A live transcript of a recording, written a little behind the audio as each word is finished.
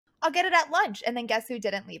I'll get it at lunch. And then guess who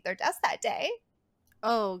didn't leave their desk that day?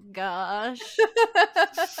 Oh gosh.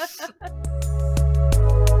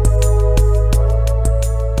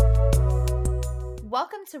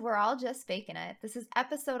 Welcome to We're All Just Faking It. This is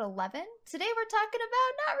episode 11. Today we're talking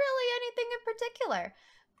about not really anything in particular.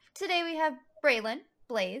 Today we have Braylon,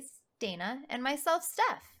 Blaze, Dana, and myself,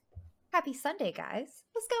 Steph. Happy Sunday, guys.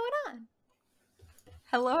 What's going on?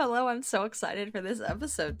 Hello. I'm so excited for this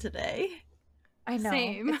episode today. I know.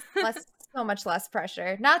 Same. It's so much less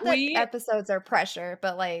pressure. Not that episodes are pressure,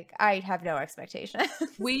 but like I have no expectations.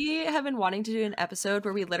 We have been wanting to do an episode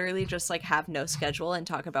where we literally just like have no schedule and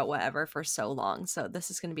talk about whatever for so long. So this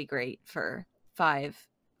is going to be great for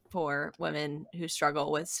 4 women who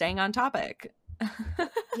struggle with staying on topic.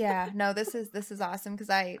 Yeah, no, this is awesome because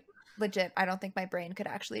I don't think my brain could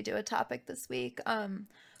actually do a topic this week.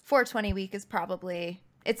 420 week is probably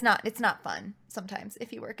it's not fun sometimes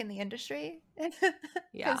if you work in the industry.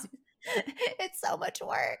 Yeah. It's so much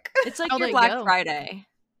work. It's like your Black Friday.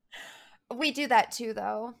 We do that too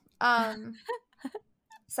though.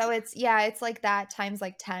 So it's like that times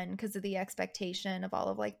like 10 because of the expectation of all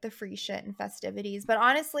of like the free shit and festivities. But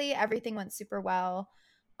honestly, everything went super well.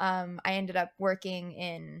 I ended up working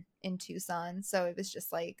in Tucson, so it was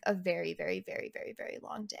just like a very, very, very, very, very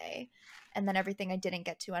long day. And then everything I didn't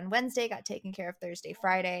get to on Wednesday got taken care of Thursday,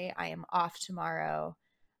 Friday. I am off tomorrow.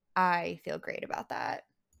 I feel great about that.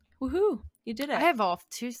 Woohoo! You did it. I have off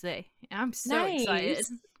Tuesday. I'm so excited.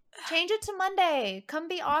 Change it to Monday. Come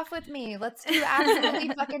be off with me. Let's do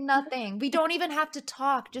absolutely fucking nothing. We don't even have to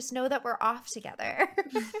talk. Just know that we're off together.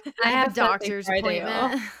 I have doctor's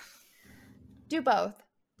appointment. Do both.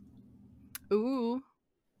 Ooh.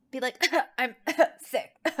 Be like, I'm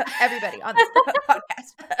sick. Everybody on this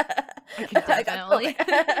podcast. Definitely.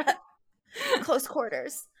 Close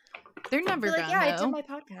quarters. They're never be like, gonna yeah, know. I did my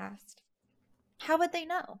podcast. How would they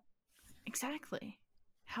know? Exactly.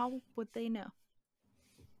 How would they know?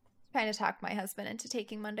 Trying to talk my husband into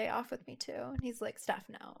taking Monday off with me too. And he's like, Steph,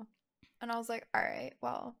 no. And I was like, all right,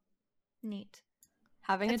 well, neat.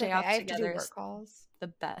 Having a day off together is calls. The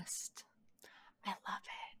best. I love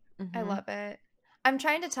it. Mm-hmm. I love it. I'm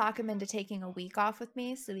trying to talk him into taking a week off with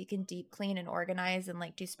me so we can deep clean and organize and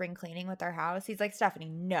like do spring cleaning with our house. He's like,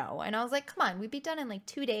 Stephanie, no. And I was like, come on, we'd be done in like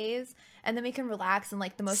 2 days and then we can relax in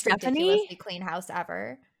like the most ridiculously clean house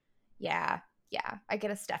ever. Yeah. I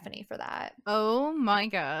get a Stephanie for that. Oh my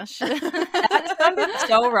gosh. That sounded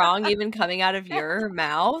so wrong even coming out of your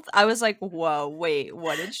mouth. I was like, whoa, wait,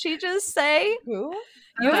 what did she just say? Who?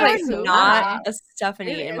 You are not a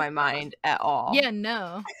Stephanie in my mind at all. Yeah,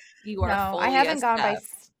 no. You are fully I haven't gone by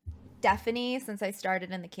Stephanie since I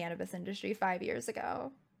started in the cannabis industry 5 years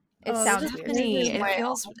ago. It sounds Stephanie. weird. It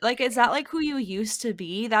feels like, is that like who you used to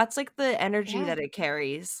be? That's like the energy that it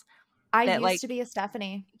carries. I used to be a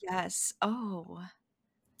Stephanie. Yes. Oh.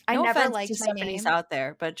 I No never offense liked to my Stephanies name out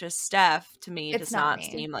there, but just Steph to me It's does not not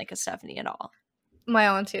me. seem like a Stephanie at all. My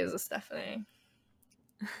auntie is a Stephanie.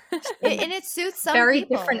 And it suits some Very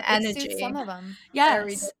people. different It energy. suits some of them. Yes.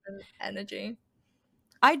 Very different energy.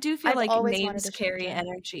 I do feel I've like always wanted names to carry change it.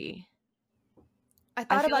 energy. I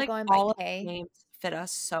thought feel about like going all by of K. the names fit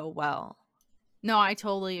us so well. No, I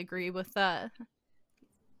totally agree with that.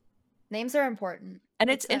 Names are important. And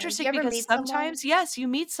it's interesting you ever because meet sometimes, yes, you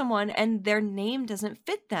meet someone and their name doesn't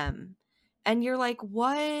fit them. And you're like,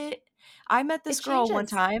 what? I met this girl one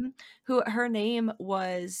time who her name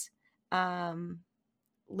was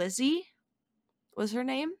Lizzie was her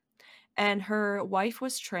name. And her wife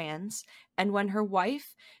was trans. And when her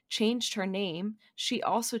wife changed her name, she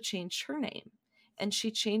also changed her name. And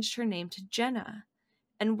she changed her name to Jenna.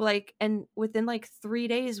 And within like 3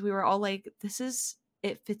 days, we were all like,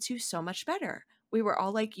 it fits you so much better. We were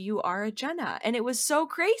all like, you are a Jenna. And it was so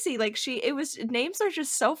crazy. Like names are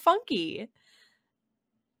just so funky.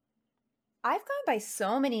 I've gone by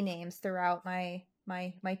so many names throughout my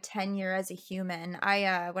tenure as a human.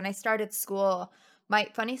 When I started school, my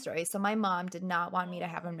funny story. So my mom did not want me to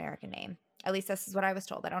have an American name. At least this is what I was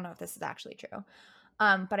told. I don't know if this is actually true.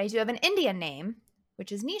 But I do have an Indian name,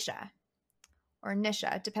 which is Nisha or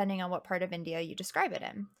Nisha, depending on what part of India you describe it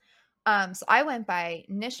in. So I went by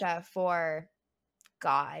Nisha for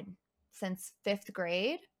since 5th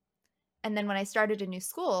grade. And then when I started a new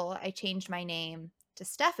school, I changed my name to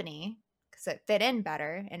Stephanie because it fit in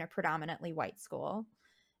better in a predominantly white school.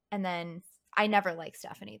 And then I never liked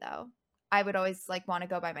Stephanie though. I would always want to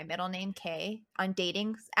go by my middle name, Kay. On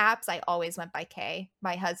dating apps, I always went by Kay.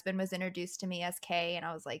 My husband was introduced to me as Kay, and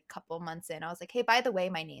I was like a couple months in. I was like, hey, by the way,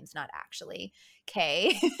 my name's not actually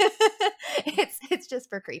Kay. it's just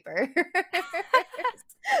for creeper.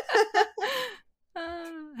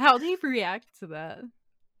 How do you react to that?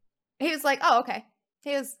 He was like, oh, okay.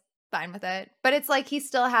 He was fine with it. But it's like he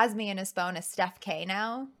still has me in his phone as Steph K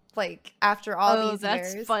now. Like after all Oh, these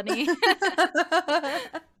that's years. funny.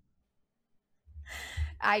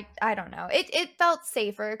 I don't know. It felt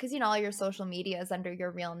safer because all your social media is under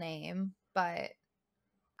your real name, but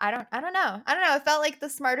I don't know. I don't know. It felt like the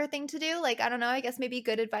smarter thing to do. Like, I don't know. I guess maybe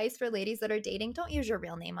good advice for ladies that are dating. Don't use your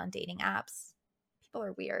real name on dating apps. People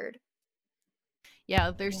are weird.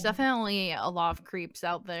 Yeah, there's Yeah. definitely a lot of creeps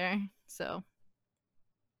out there. So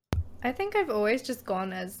I think I've always just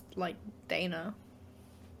gone as like Dana.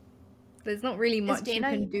 There's not really much you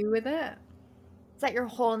Dana- can do with it. Is that your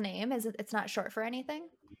whole name? It's not short for anything?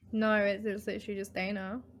 No, it's literally just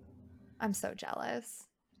Dana. I'm so jealous.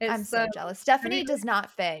 It's I'm so jealous. Stephanie you- does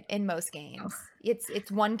not fit in most games.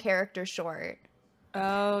 It's one character short.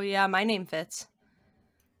 Oh yeah, my name fits.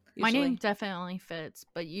 my Usually. name definitely fits,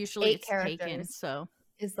 but usually 8 it's taken. characters. So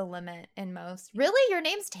Is the limit in most. Really? Your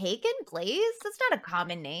name's Taken? Blaze? That's not a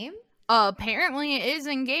common name. apparently it is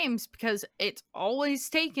in games because it's always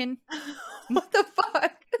taken. What the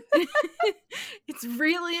fuck? It's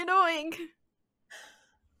really annoying.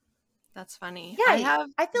 That's funny. Yeah, I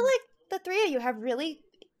I feel like the three of you have really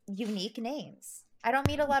unique names. I don't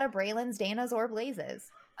meet a lot of Braylons, Danas, or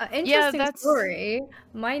Blazes. interesting that's- story.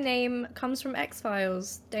 My name comes from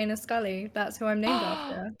X-Files. Dana Scully. That's who I'm named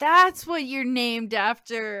after. That's what you're named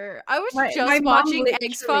after. I was My just mom watching literally-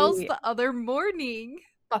 X-Files the other morning.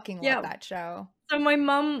 Fucking love Yeah. that show. So my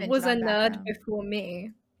mum Binge was it a on nerd background. before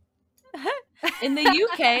me. in the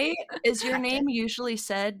UK, is your Hectic. name usually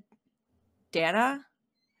said Dana?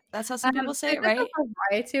 That's how some people say So it, there's right? a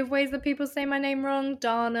variety of ways that people say my name wrong.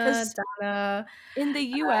 Dana, 'Cause- Dana. In the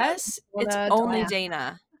US, it's Donna, only Diana.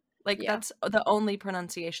 Dana. Like Yeah. that's the only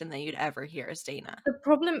pronunciation that you'd ever hear is Dana. The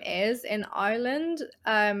problem is in Ireland,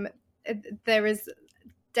 there is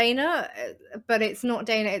Dana, but it's not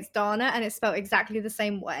Dana, it's Dana, and it's spelled exactly the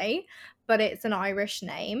same way, but it's an Irish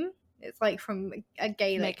name. It's like from a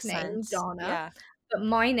Gaelic Makes name, sense. Dana. Yeah. But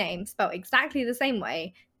my name, spelled exactly the same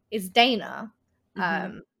way, is Dana,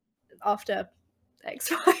 Mhm. after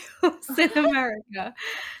X-Files in America.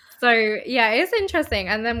 So yeah, it's interesting.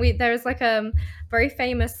 And then there's like a very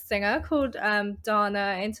famous singer called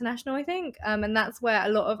Dana International, I think, and that's where a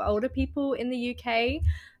lot of older people in the UK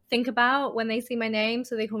think about when they see my name,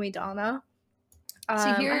 so they call me Dana.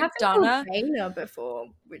 So here, I have been called Donna Dana before,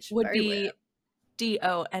 which is would very be weird.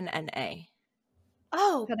 Donna.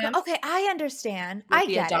 Oh, Pardon? okay. I understand. Would I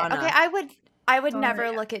be a get it. Donna. Okay, I would Donna, never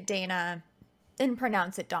yeah. look at Dana and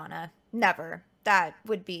pronounce it Donna. Never. That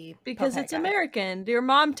would be Because it's Popeka. American. Your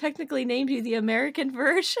mom technically named you the American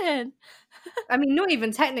version. I mean, not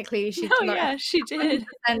even technically. She No, yeah, she did.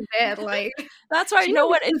 100% did. Like, That's why She you know knows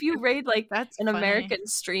what? If you raid like That's an funny. American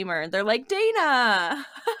streamer, they're like Dana.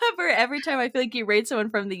 For every time I feel like you raid someone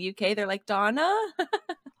from the UK, they're like Donna.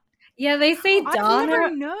 yeah, they say I've Dana.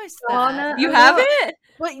 never noticed that. Donna. You a have lot. it?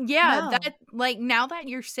 But yeah, No. that like now that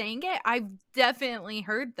you're saying it, I've definitely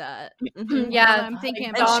heard that. Mhm. Yeah, I'm thinking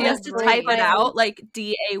And about she has to Donna's type it really out like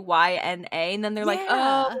Dayna, and then they're like,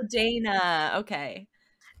 Yeah. "Oh, Dana." Okay.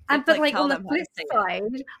 And It's, but like tell on the them how to flip say it.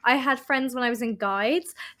 side, I had friends when I was in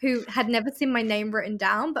guides who had never seen my name written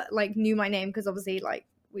down, but like knew my name because obviously like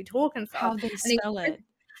we talk and stuff. How they And spell it.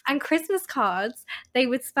 And Christmas cards, they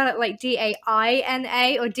would spell it like Daina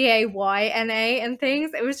or Dayna and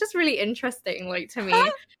things. It was just really interesting, like to me.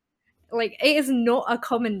 Like it is not a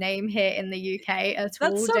common name here in the UK at all,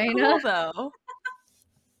 That's so Dana. cool, though.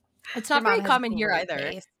 It's not Your mom very has common here great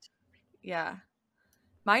either. taste. Yeah.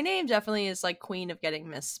 My name definitely is like queen of getting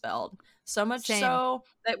misspelled. So much Same. so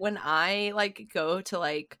that when I like go to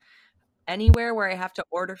like anywhere where I have to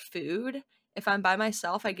order food, if I'm by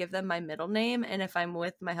myself, I give them my middle name, and if I'm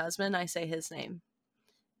with my husband, I say his name.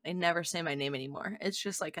 I never say my name anymore. It's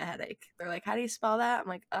just like a headache. They're like, "How do you spell that?" I'm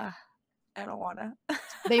like, I don't wanna."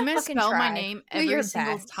 They misspell my try. name Do your every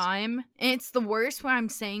single best. time. And it's the worst when I'm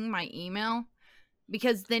saying my email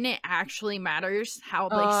because then it actually matters how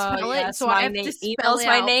they spell it. So I have to spell email's it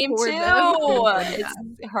my out name for too.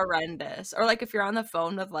 them. It's horrendous. Or like if you're on the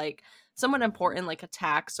phone with like someone important, like a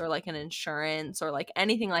tax or like an insurance or like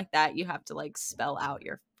anything like that, you have to like spell out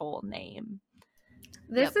your full name.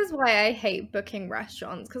 This is why I hate booking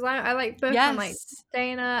restaurants because I like book on like Yes.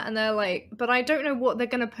 Dana and they're like, but I don't know what they're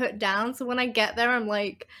gonna put down. So when I get there, I'm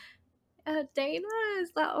like, Dana,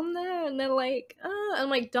 is that on there? And they're like, I'm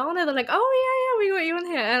like, Donna. They're like, oh yeah, we got you on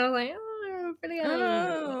here. And I'm like, oh, Brilliant.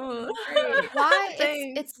 Oh. Why?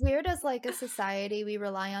 Thanks. It's weird as like a society we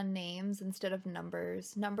rely on names instead of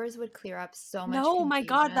numbers. Numbers would clear up so much No, my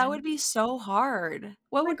God, that would confusion. be so hard.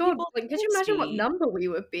 What Oh my would god, people like, could think you imagine what be? number we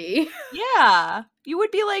would be? Yeah, you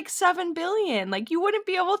would be like 7 billion. Like you wouldn't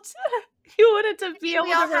be able to. You wouldn't to be able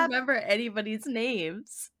We all to have remember anybody's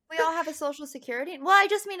names. we all have a social security. Well, I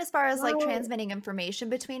just mean as far as like Well, transmitting information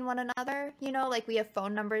between one another. You know, like we have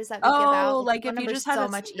phone numbers that we give out. Oh, Like, like phone if you number's just had so a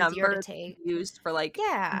much easier to number take. used for like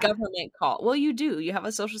Yeah. government call. Well, you do. You have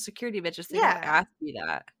a social security, but just they don't Yeah. ask you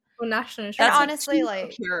that. or national And insurance. That's honestly, too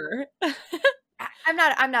like secure.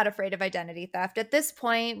 I'm not afraid of identity theft. At this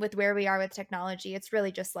point, with where we are with technology, it's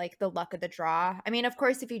really just like the luck of the draw. I mean, of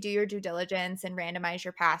course, if you do your due diligence and randomize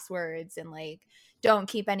your passwords and like don't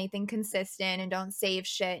keep anything consistent and don't save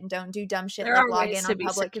shit and don't do dumb shit There like are log ways in to on be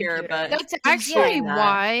public secure, but computers. That's actually doing that.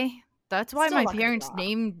 why. That's why Still my luck of the parents draw.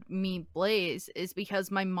 named me Blaze, is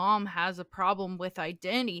because my mom has a problem with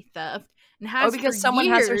identity theft and Oh, has because for someone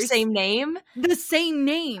has her years same name the same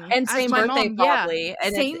name and as same my birthday, mom. probably,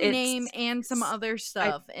 and Same it's name and some other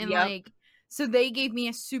stuff. And yep. like, so they gave me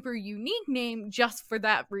a super unique name just for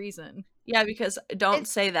that reason. Yeah, because don't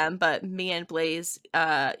It's say them, but me and Blaze,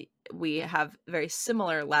 we have very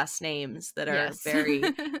similar last names that are Yes. very,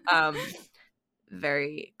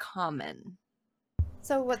 very common.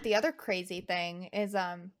 so what the other crazy thing is,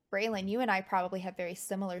 Braylon, you and I probably have very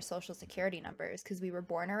similar social security numbers because we were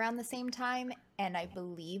born around the same time, and I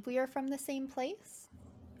believe we are from the same place.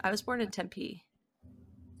 I was born in Tempe.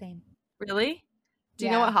 Same. Really? Do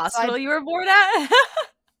you know what Yeah. So hospital I you were born at?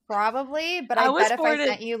 probably, but I I was bet if I born in.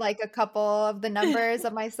 sent you like a couple of the numbers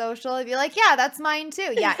of my social, you'd be like, yeah, that's mine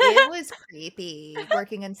too. Yeah, it was creepy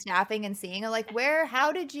working in staffing and seeing it like,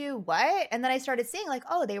 how did you, what? And then I started seeing like,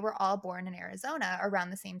 oh, they were all born in Arizona around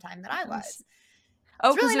the same time that I was. Oh,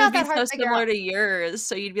 It's because really it not would be that hard so to figure similar out. to yours,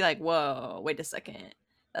 so you'd be like, "Whoa, wait a second,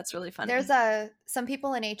 that's really funny." There's some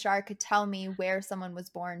people in HR could tell me where someone was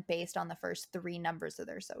born based on the first 3 numbers of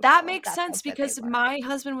their social. That makes That's how sense good they because were. my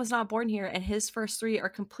husband was not born here, and his first 3 are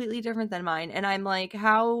completely different than mine. And I'm like,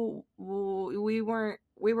 how we were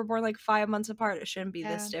born like 5 months apart. It shouldn't be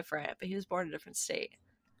this Yeah. different, but he was born in a different state.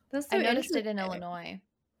 That's so I noticed it in interesting. Illinois.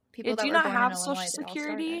 People Yeah, that do you were not born in have Illinois, Social they all started.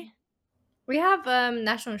 Security? We have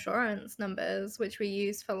national insurance numbers, which we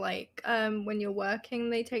use for like when you're working,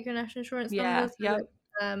 they take your national insurance Yeah, numbers. So yep.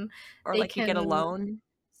 that, Or they like you get a can loan.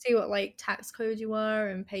 see what like tax code you are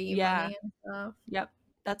and pay you Yeah. money and stuff. Yep.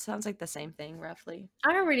 That sounds like the same thing, roughly.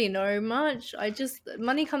 I don't really know much. I just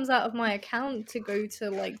money comes out of my account to go to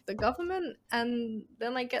like the government, and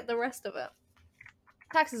then I get the rest of it.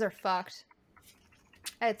 Taxes are fucked.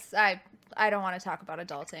 I don't want to talk about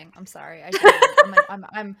adulting. I'm sorry. I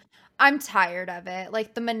shouldn't. I'm tired of it.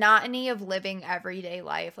 Like the monotony of living everyday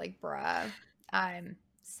life. Like, bruh, I'm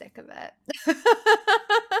sick of it.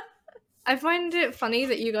 I find it funny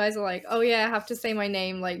that you guys are like, oh yeah, I have to say my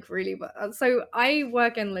name like really, but so I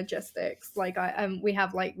work in logistics. Like we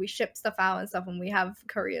have like we ship stuff out and stuff, and we have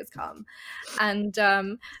couriers come, and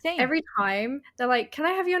Same. every time they're like, can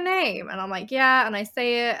I have your name? And I'm like, yeah, and I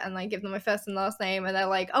say it, and I give them my first and last name, and they're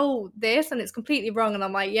like, oh, this, and it's completely wrong, and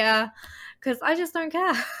I'm like, yeah, because I just don't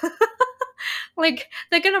care. Like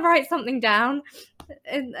they're gonna write something down,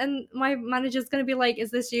 and my manager's gonna be like,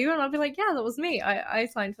 is this you? And I'll be like, yeah, that was me. I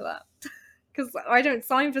signed for that. Because I don't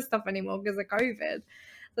sign for stuff anymore because of COVID.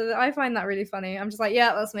 So I find that really funny. I'm just like,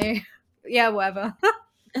 yeah, that's me. Yeah, whatever.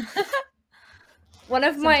 One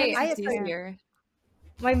of Sometimes I it's have to- easier.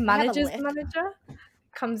 my manager's list. manager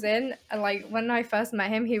comes in, and like when I first met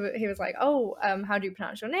him, he was like, oh, how do you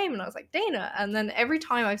pronounce your name? And I was like, Dana. And then every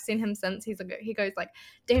time I've seen him since, he goes like,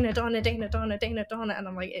 Dana, Donna, Dana, Donna, Dana, Donna. And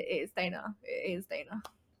I'm like, it is Dana. It is Dana.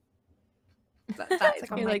 That It's is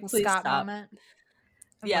like a You're Michael like, please Scott stop. moment.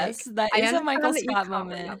 I'm Yes, like, that I is a understand Michael that you Scott can't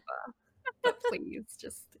moment. remember, but please,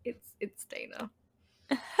 just it's Dana.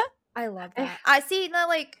 I love that. I see. Now,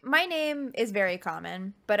 like my name is very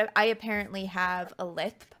common, but I apparently have a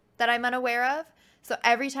lisp that I'm unaware of. So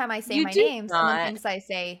every time I say You my do name, someone not. thinks I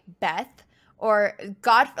say Beth or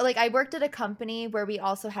God. Like I worked at a company where we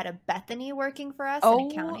also had a Bethany working for us in Oh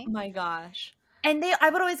accounting. my gosh. And I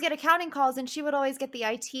would always get accounting calls, and she would always get the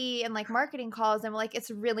IT and like marketing calls. And we're like, it's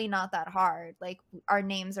really not that hard. Like our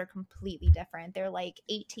names are completely different. They're like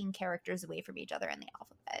 18 characters away from each other in the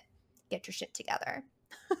alphabet. Get your shit together.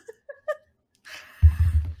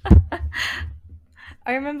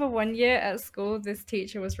 I remember one year at school, this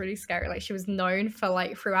teacher was really scary. Like she was known for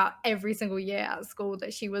like throughout every single year at school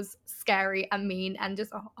that she was scary and mean and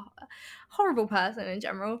just a horrible person in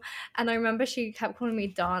general. And I remember she kept calling me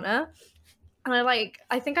Dana. And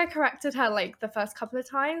I think I corrected her like the first couple of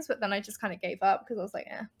times, but then I just kind of gave up because I was like,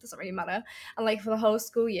 doesn't really matter. And like for the whole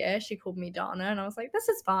school year, she called me Dana, and I was like, this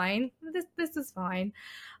is fine. This is fine.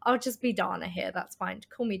 I'll just be Dana here. That's fine.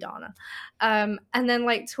 Call me Dana. And then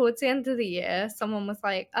like towards the end of the year, someone was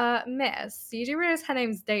like, Miss, you do realize her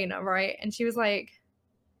name's Dana, right? And she was like,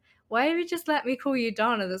 why have you just let me call you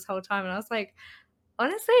Dana this whole time? And I was like,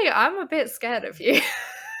 honestly, I'm a bit scared of you.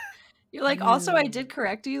 You're like, also, I did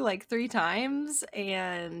correct you like 3 times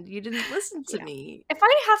and you didn't listen to me. If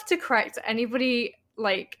I have to correct anybody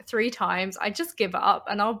like 3 times, I just give up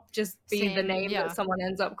and I'll just be the name that someone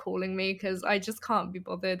ends up calling me because I just can't be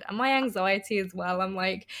bothered. And my anxiety as well. I'm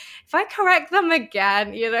like, if I correct them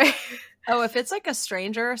again, you know. Oh, if it's like a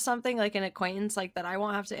stranger or something, like an acquaintance like that I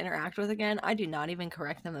won't have to interact with again, I do not even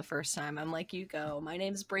correct them the first time. I'm like, you go, my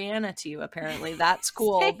name's Brianna to you, apparently. That's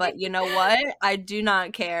cool. But you know what? I do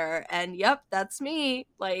not care. And yep, that's me.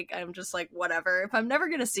 Like, I'm just like, whatever. If I'm never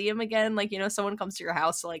going to see him again, like, you know, someone comes to your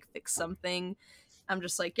house to like fix something, I'm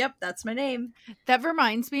just like, yep, that's my name. That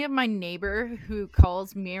reminds me of my neighbor who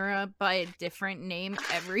calls Mira by a different name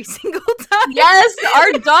every single time. Yes,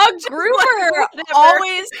 our dog groomer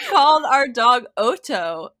always called our dog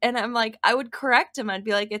Otto. And I'm like, I would correct him. I'd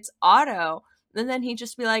be like, it's Otto. And then he'd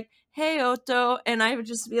just be like, hey, Otto. And I would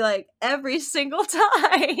just be like, every single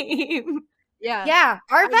time. Yeah,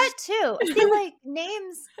 our vet too. See, like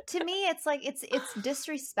names to me, it's like it's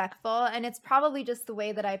disrespectful, and it's probably just the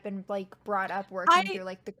way that I've been like brought up working through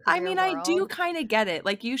like the career world. I do kind of get it.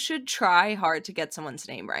 Like you should try hard to get someone's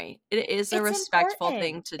name right. It is a respectful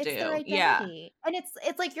thing to do. Their identity. And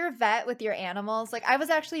it's like your vet with your animals. Like I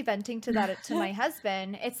was actually venting to that to my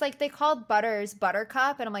husband. It's like they called Butters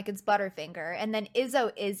Buttercup, and I'm like, it's Butterfinger, and then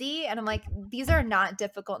Izzo Izzy, and I'm like, these are not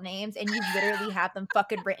difficult names, and you literally have them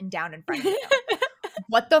fucking written down in front of you.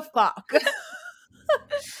 What the fuck?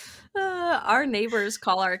 Our neighbors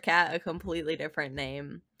call our cat a completely different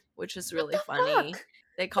name, which is really funny. Fuck?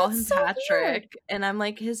 They call That's him so Patrick, weird. and I'm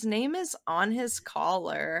like, his name is on his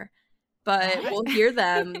collar, but we'll hear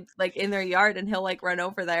them like in their yard, and he'll like run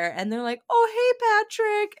over there, and they're like, oh, hey,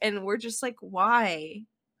 Patrick, and we're just like, why?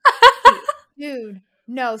 Dude.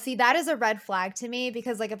 No, see, that is a red flag to me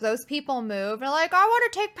because, like, if those people move, they're like, I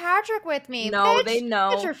want to take Patrick with me. No, bitch, they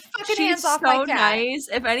know. Get your fucking hands off so my cat. Nice.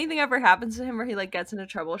 If anything ever happens to him or he, like, gets into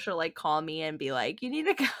trouble, she'll, like, call me and be like, you need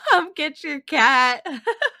to come get your cat.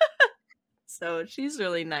 So she's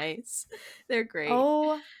really nice. They're great.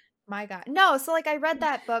 Oh, my God. No, so, like, I read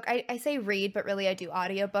that book. I say read, but really I do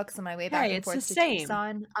audiobooks on my way back and forth to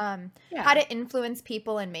Tucson. How to influence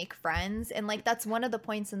people and make friends. And, like, that's one of the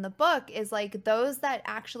points in the book is, like, those that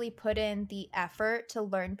actually put in the effort to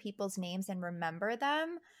learn people's names and remember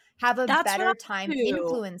them have a better time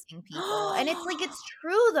influencing people. And it's, like, it's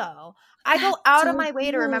true, though. I go out of my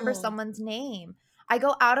way to remember someone's name. I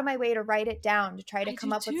go out of my way to write it down to try to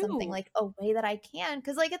come up with something like a way that I can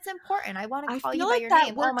because like it's important. I want to call you by your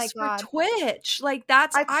name. Oh my God, for Twitch, like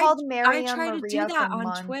that's I called Miriam I try to Maria do that for on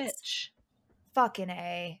months. Twitch. Fucking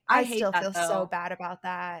A. I still feel so bad about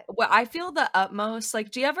that. Well, I feel the utmost. Like,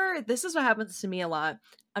 do you ever? This is what happens to me a lot.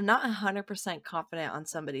 I'm not 100% confident on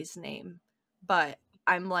somebody's name, but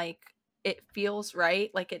I'm like, it feels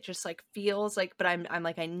right. Like it just like feels like, but I'm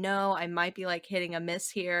like, I know I might be like hitting a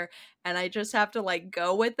miss here, and I just have to like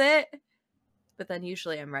go with it. But then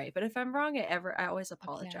usually I'm right. But if I'm wrong, I always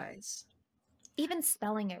apologize. Even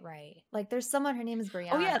spelling it right. Like there's someone, her name is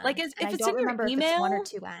Brianna. Oh yeah, like if it's in your email, if it's 1 or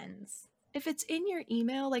 2 N's. If it's in your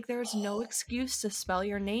email, like there's no excuse to spell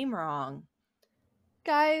your name wrong.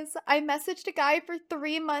 Guys, I messaged a guy for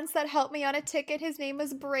 3 months that helped me on a ticket. His name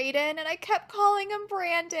was Braden, and I kept calling him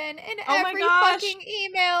Brandon in every fucking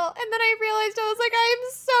email. And then I realized I was like, I'm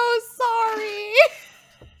so sorry.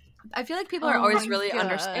 I feel like people are always really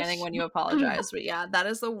understanding when you apologize, but yeah, that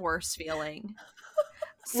is the worst feeling.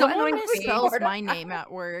 Someone misspells my name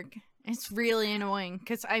at work. It's really annoying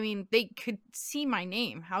because, I mean, they could see my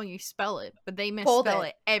name, how you spell it, but they misspell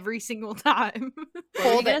it every single time.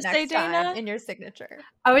 Hold it next time in your signature.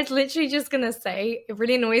 I was literally just going to say, it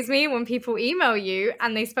really annoys me when people email you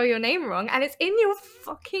and they spell your name wrong and it's in your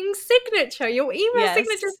fucking signature. Your email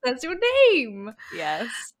signature says your name. Yes.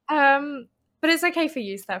 But it's okay for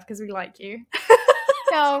you, Steph, because we like you.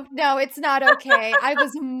 No, it's not okay. I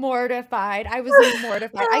was mortified. I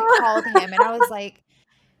called him and I was like,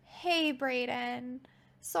 hey, Braden.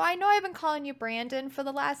 So I know I've been calling you Brandon for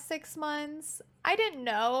the last 6 months. I didn't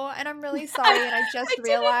know, and I'm really sorry, and I just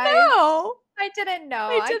realized. I didn't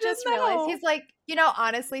know. I just realized. He's like,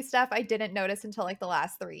 honestly, Steph, I didn't notice until like the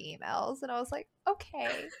last 3 emails. And I was like,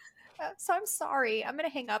 okay. So I'm sorry. I'm going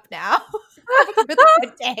to hang up now. Have a really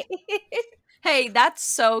good day. Hey, that's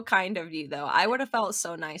so kind of you, though. I would have felt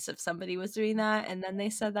so nice if somebody was doing that and then they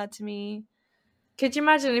said that to me. Could you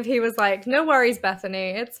imagine if he was like, "No worries,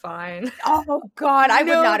 Bethany, it's fine." Oh God, I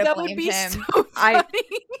would not have that blamed would be him. so I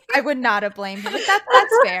funny. would not have blamed him. Like,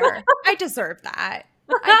 that's fair. I deserve that.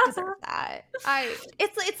 I deserve that.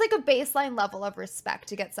 It's like a baseline level of respect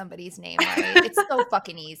to get somebody's name right. It's so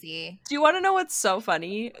fucking easy. Do you want to know what's so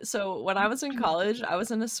funny? So when I was in college, I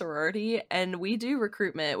was in a sorority and we do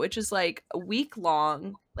recruitment, which is like a week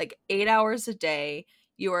long, like 8 hours a day.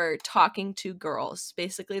 You are talking to girls.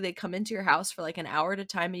 Basically, they come into your house for like an hour at a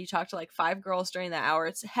time and you talk to like 5 girls during that hour.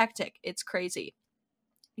 It's hectic. It's crazy.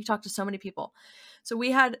 You talk to so many people. So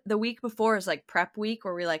we had the week before is like prep week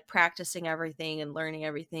where we're like practicing everything and learning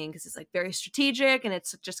everything because it's like very strategic and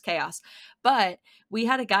it's just chaos. But we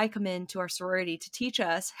had a guy come into our sorority to teach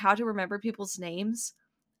us how to remember people's names.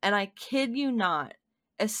 And I kid you not,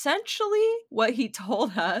 essentially what he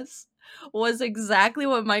told us was exactly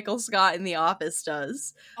what Michael Scott in The Office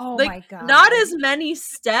does. Oh like, my God. not as many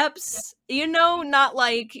steps, not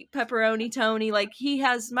like Pepperoni Tony. Like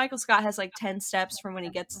Michael Scott has like 10 steps from when he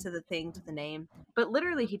gets to the thing to the name. But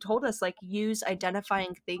literally he told us like use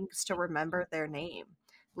identifying things to remember their name.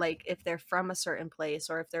 Like if they're from a certain place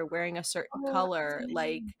or if they're wearing a certain color,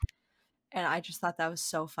 like, and I just thought that was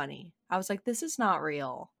so funny. I was like, this is not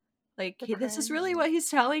real. Like, this is really what he's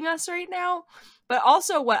telling us right now. But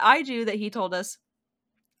also what I do that he told us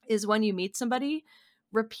is when you meet somebody,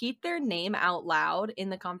 repeat their name out loud in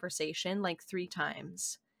the conversation like 3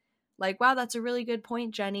 times. Like, wow, that's a really good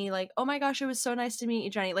point, Jenny. Like, oh my gosh, it was so nice to meet you,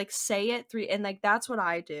 Jenny. Like, say it 3, and like that's what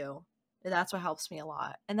I do. That's what helps me a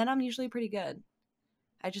lot. And then I'm usually pretty good.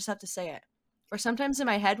 I just have to say it. Or sometimes in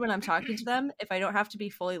my head when I'm talking to them, if I don't have to be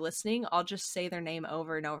fully listening, I'll just say their name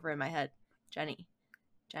over and over in my head. Jenny.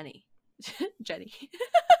 Jenny. Jenny.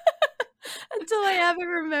 Until I have it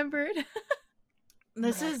remembered.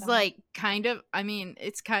 This is like kind of, I mean,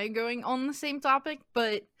 it's kind of going on the same topic,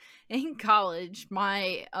 but in college,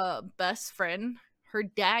 my best friend, her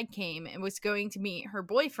dad came and was going to meet her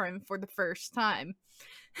boyfriend for the first time.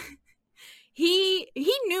 He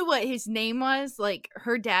knew what his name was. Like,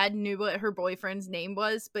 her dad knew what her boyfriend's name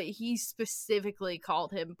was, but he specifically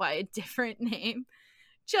called him by a different name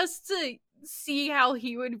just to see how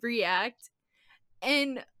he would react.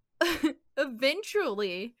 And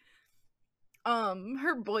eventually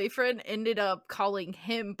her boyfriend ended up calling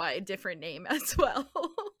him by a different name as well.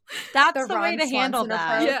 That's the way to handle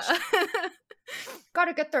that. Yeah.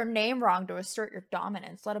 Gotta get their name wrong to assert your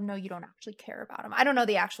dominance. Let them know you don't actually care about them. I don't know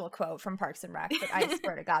the actual quote from Parks and Rec, but I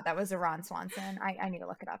swear to God, that was a Ron Swanson. I need to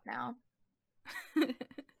look it up now.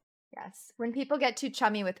 Yes. When people get too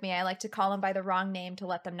chummy with me, I like to call them by the wrong name to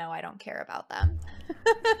let them know I don't care about them.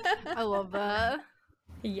 I love that.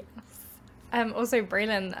 Yes. Also,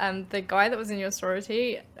 Braylon, the guy that was in your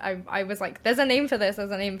sorority, I was like, there's a name for this,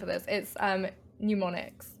 It's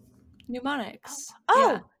mnemonics. Mnemonics.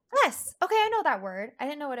 Oh, yeah. Yes. Okay, I know that word. I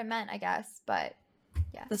didn't know what it meant, I guess, but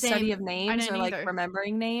yeah. The study of names or like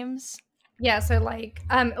remembering names? Yeah, so like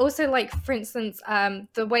also like for instance,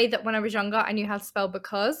 the way that when I was younger I knew how to spell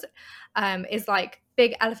because is like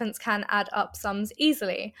big elephants can add up sums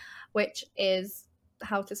easily, which is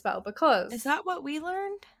how to spell because. Is that what we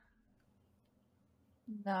learned?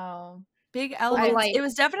 No. Big elephants. It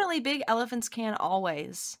was definitely big elephants can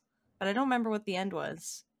always, but I don't remember what the end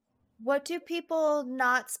was. What do people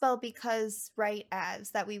not spell because right as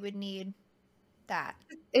that we would need that?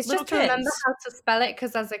 It's just to remember how to spell it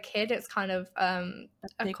because as a kid it's kind of a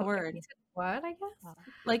big word, I guess.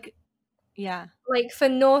 Like, yeah. Like for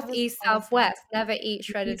north, east, southwest, never eat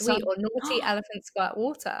shredded wheat or naughty elephants squirt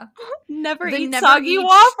water. Never eat soggy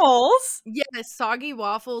waffles. Yes, soggy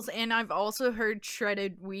waffles, and I've also heard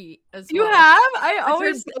shredded wheat as well. You have? I've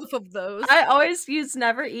heard both of those. I always use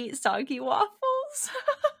never eat soggy waffles.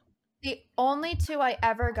 The only 2 I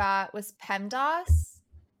ever got was PEMDAS,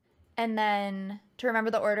 and then to remember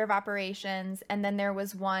the order of operations, and then there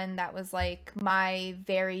was one that was like my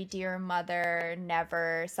very dear mother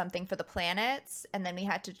never something for the planets, and then we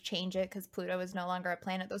had to change it because Pluto was no longer a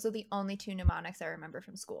planet. Those are the only 2 mnemonics I remember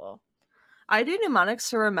from school. I do mnemonics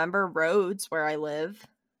to remember roads where I live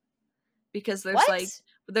because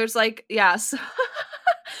there's like yes.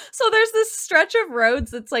 So there's this stretch of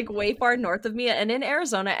roads that's like way far north of me, and in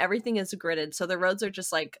Arizona everything is gridded, so the roads are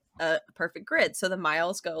just like a perfect grid, so the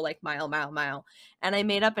miles go like mile, mile, mile, and I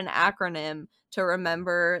made up an acronym to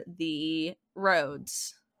remember the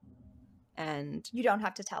roads. And you don't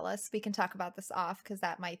have to tell us, we can talk about this off because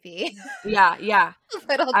that might be yeah a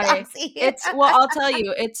little dicey. I'll tell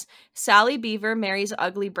you, it's Sally Beaver marries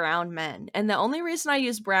ugly brown men, and the only reason I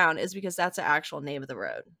use brown is because that's the actual name of the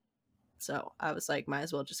road. So I was like, might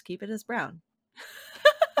as well just keep it as brown.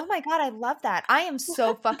 Oh my God, I love that. I am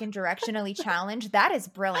so fucking directionally challenged. That is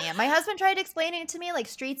brilliant. My husband tried explaining it to me, like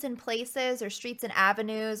streets and places or streets and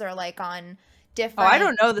avenues or like on different. Oh, I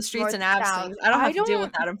don't know the streets north, and abs south. things. I don't I have to deal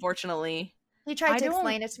with don't- that, unfortunately. He tried I to don't-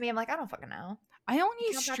 explain it to me. I'm like, I don't fucking know. I don't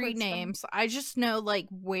use Count street backwards from- names. I just know like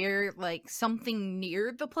where like something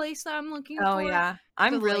near the place that I'm looking Oh for. yeah,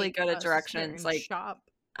 I'm to, really like, good at a directions. certain Like shop.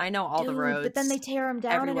 I know all the Dude, roads. but then they tear them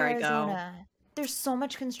down in everywhere I go. Arizona. There's so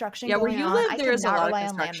much construction Yeah, where going you on. live, I there is a cannot lot of rely on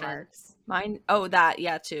construction. landmarks. Mine. Oh, that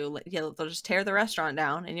yeah too. Yeah, they'll just tear the restaurant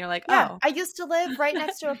down, and you're like, Yeah, oh. I used to live right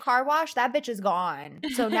next to a car wash. That bitch is gone.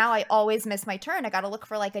 So now I always miss my turn. I got to look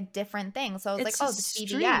for like a different thing. So I was It's like, a oh, the street.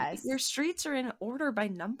 CVS. Your streets are in order by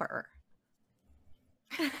number.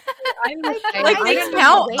 I'm the I- same. Like I they didn't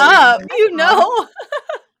count wait. up, you know.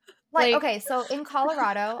 Like, Like- okay, so in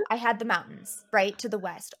Colorado, I had the mountains, right? To the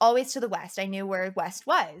west, always to the west. I knew where west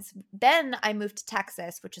was. Then I moved to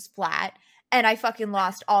Texas, which is flat, and I fucking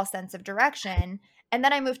lost all sense of direction. And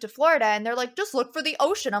then I moved to Florida, and they're like, just look for the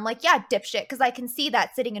ocean. I'm like, yeah, dipshit, because I can see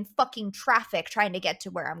that sitting in fucking traffic trying to get to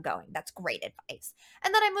where I'm going. That's great advice.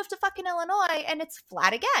 And then I moved to fucking Illinois, and it's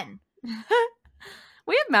flat again.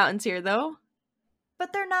 We have mountains here, though.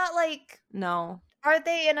 But they're not like, No, are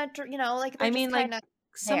they in a, like, they're I mean, just like, kind of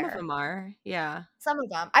some of there. them are. Yeah. Some of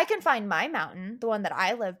them. I can find my mountain, the one that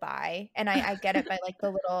I live by, and I get it by like the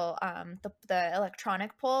little the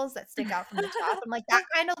electronic poles that stick out from the top. I'm like, that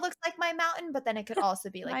kind of looks like my mountain, but then it could also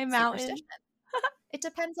be like My mountain. superstition. It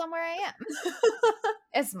depends on where I am.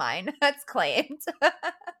 It's mine. That's claimed.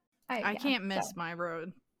 I yeah, can't miss so. my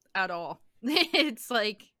road at all. It's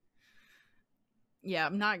like, yeah,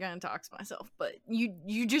 I'm not gonna dox myself, but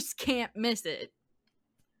you just can't miss it.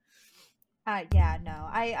 Yeah, no.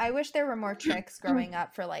 I wish there were more tricks growing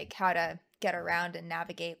up for like how to get around and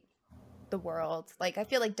navigate the world. Like I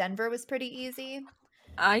feel like Denver was pretty easy.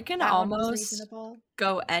 I can That one was almost reasonable.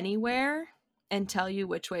 go anywhere and tell you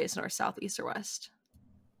which way is north, south, east, or west.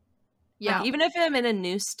 Yeah, Like, even if I'm in a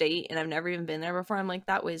new state and I've never even been there before, I'm like,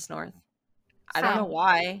 that way's north. I don't know Same.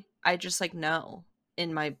 why. I just like know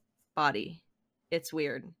in my body. It's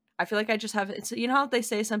weird. I feel like I just have it's you know how they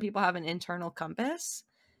say some people have an internal compass?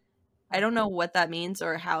 I don't know what that means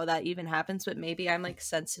or how that even happens, but maybe I'm like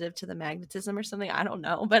sensitive to the magnetism or something. I don't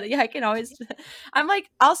know. But yeah, I can always I'm like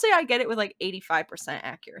I'll say I get it with like 85%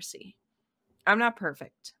 accuracy. I'm not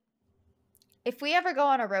perfect. If we ever go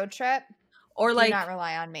on a road trip, Or do like not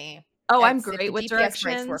rely on me. oh, I'm If the great with GPS breaks,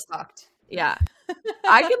 directions. we're fucked. Yeah.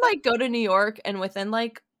 I could like go to New York and within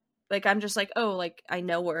like I'm just like, oh, like I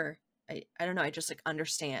know where I don't know, I just like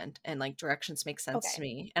understand and like directions make sense Okay. to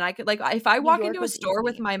me. And I could like if I New walk York into a was store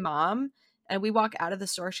with easy. my mom and we walk out of the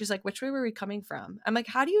store, she's like, which way were we coming from? I'm like,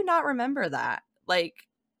 how do you not remember that? Like,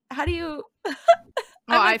 how do you oh,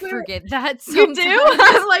 I'm I like, we were- forget that. You do? sometimes.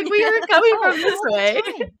 I'm like, we were coming Oh, from this all the way.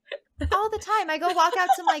 time. All the time. I go walk out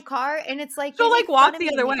to my car and it's like She'll they like make walk fun of the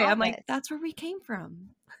me in other way. I'm like, office. that's where we came from.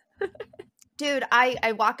 Dude,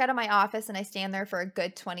 I walk out of my office and I stand there for a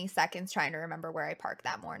good 20 seconds trying to remember where I parked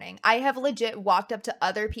that morning. I have legit walked up to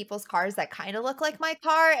other people's cars that kind of look like my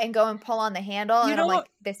car and go and pull on the handle You and I'm know-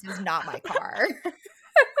 like, this is not my car.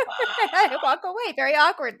 I walk away very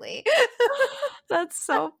awkwardly. That's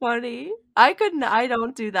so funny. I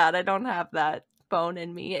don't do that. I don't have that bone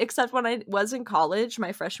in me. Except when I was in college,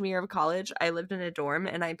 my freshman year of college, I lived in a dorm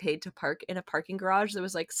and I paid to park in a parking garage that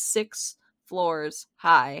was like 6 floors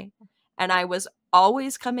high. And I was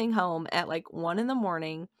always coming home at like 1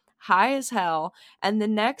 a.m, high as hell. And the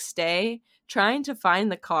next day, trying to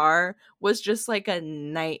find the car was just like a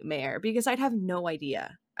nightmare because I'd have no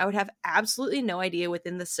idea. I would have absolutely no idea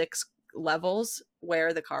within the 6 levels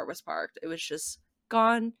where the car was parked. It was just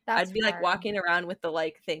gone. That's I'd be like hard. walking around with the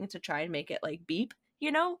like thing to try and make it like beep,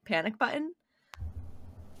 panic button.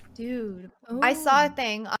 Dude, I saw a Oh.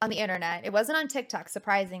 thing on the internet. It wasn't on TikTok,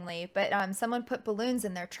 surprisingly, but someone put balloons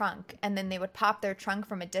in their trunk, and then they would pop their trunk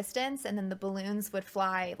from a distance, and then the balloons would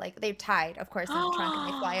fly like they're tied, of course, in the trunk, and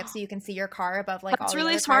they fly up so you can see your car above like That's all the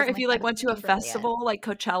really other smart cars. I'm if you that like is went to a fucking brilliant. festival like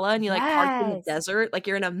Coachella and you like parked in the Yes. desert, like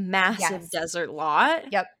you're in a massive Yes. desert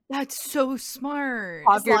lot. Yep. That's so smart.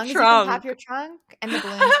 Pop As your long as you can pop trunk. your trunk and the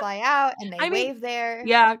balloons fly out and they I mean, wave there.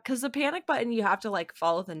 Yeah, because the panic button, you have to like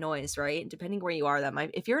follow the noise, right? And depending where you are, that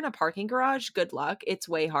might if you're in a parking garage, good luck. It's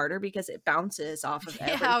way harder because it bounces off of Yeah,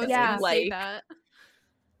 everything. I was Yeah. gonna say Like that.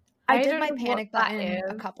 I I did don't my know what panic that button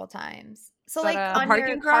a is. couple times. So But, like a on parking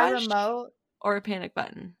your car garage? remote, or a panic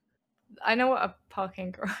button. I know what a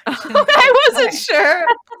parking garage is. I wasn't Okay. sure.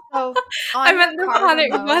 So I on meant your the car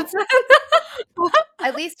panic remote, button.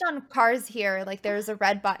 at least on cars here, like there's a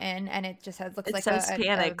red button and it just looks It like says a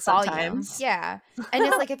panic volume. sometimes. Yeah. And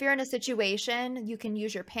it's like if you're in a situation, you can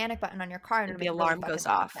use your panic button on your car and And it'll the make really alarm fucking goes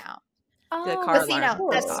loud off. sound. The Oh, car But see, alarm now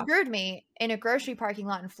that goes off. screwed me in a grocery parking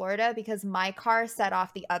lot in Florida because my car set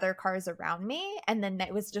off the other cars around me, and then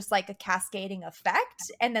it was just like a cascading effect,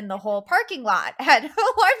 and then the whole parking lot had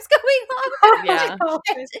alarms going off. Yeah.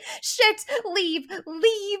 Shit, leave.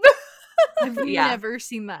 I've Yeah. never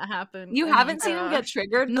seen that happen. You Oh my haven't seen him get gosh.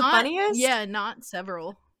 triggered? The Not funniest? Yeah, not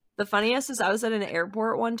several. The funniest is I was at an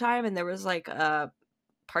airport one time and there was like a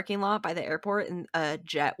parking lot by the airport and a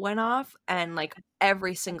jet went off and like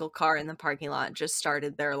every single car in the parking lot just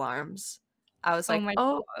started their alarms. I was Oh like, my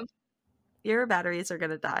oh, god. your batteries are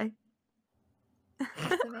gonna die.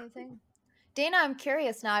 That's amazing. Dana, I'm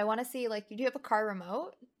curious now. I want to see, like, do you have a car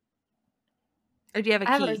remote? Or do you have a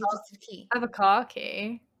I have Or key? is it just a key? I have a car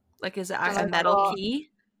key. Like, is it Just a like metal what? key?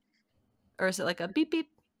 Or is it like a beep beep?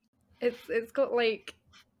 It's got like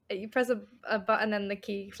you press a button and the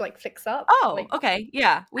key like flicks up. Oh, like, okay.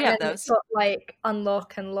 Yeah, we and have then it's those. got like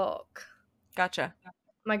unlock and lock. Gotcha.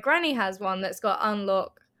 My granny has one that's got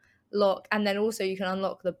unlock, lock, and then also you can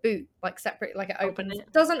unlock the boot like separate. Like it Open opens.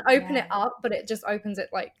 it. Doesn't open it Yeah. up, but it just opens it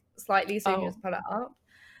like slightly, so you can Oh. just pull it up.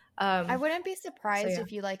 I wouldn't be surprised yeah.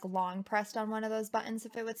 if you like long pressed on one of those buttons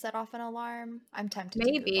if it would set off an alarm. I'm tempted to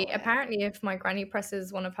Maybe. Google it. Apparently, if my granny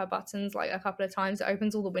presses one of her buttons like a couple of times, it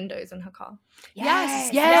opens all the windows in her car.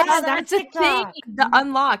 Yes, Yes, I saw that on that's a thing. TikTok. The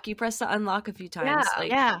unlock. You press the unlock a few times. Yeah.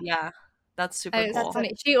 Like, Yeah. yeah. That's super It's cool.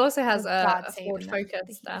 funny. She also has a God a saving Ford them.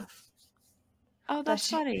 Focus stuff. Oh, that's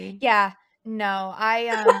she? funny. Yeah. No,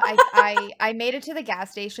 I made it to the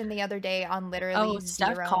gas station the other day on literally Oh,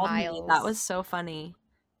 Steph 0 called miles. me. That was so funny.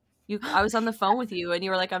 I was on the phone with you and you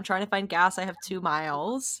were like, I'm trying to find gas. I have 2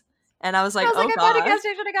 miles. And I was like, I was like, oh I'm at a gosh. gas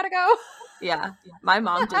station. I gotta go. Yeah. My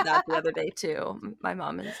mom did that the other day too. My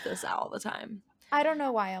mom does that all the time. I don't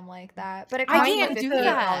know why I'm like that, but it I costs me can't do $58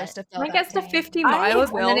 that. to fill When it that gets to tank. 50 I miles,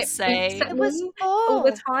 and will then it say- beeps at It was me full all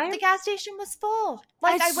the time. The gas station was full.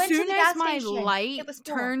 Like As I went to soon the as gas my station. light It was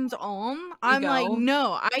full. turns on, I'm like, go.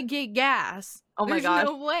 no, I get gas. Oh my There's gosh.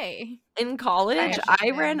 no way. In college, I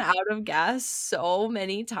actually ran did. out of gas so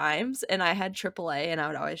many times and I had AAA and I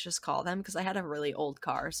would always just call them because I had a really old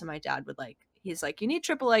car. So my dad would he's like, you need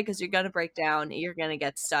AAA because you're going to break down. You're going to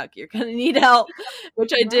get stuck. You're going to need help,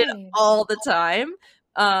 which I did Right. all the time.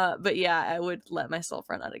 But yeah, I would let myself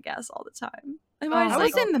run out of gas all the time. I'm always I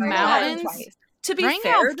like, was in the I got it mountains. twice. to be Running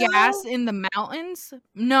fair, out of gas though, in the mountains?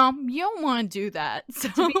 No, you don't want to do that. So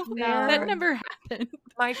fair- that never happened.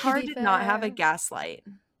 my car be did not have a fair- gas light.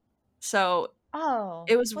 So Oh.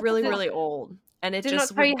 it was what the really, fuck? really old. And it Did not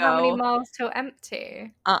just tell would you how many go, miles till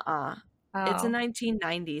empty. It's a Oh.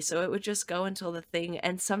 1990, so it would just go until the thing.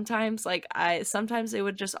 And sometimes, sometimes it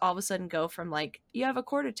would just all of a sudden go from you have a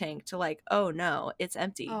quarter tank to oh no, it's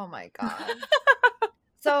empty. Oh my god.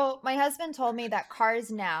 So my husband told me that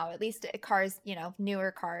cars now, at least cars,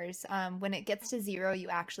 newer cars, when it gets to 0, you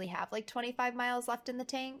actually have 25 miles left in the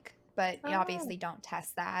tank. But you Oh. obviously don't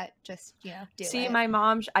test that. Just do See, it. my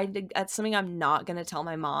mom, that's something I'm not gonna tell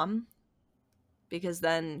my mom because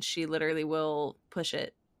then she literally will push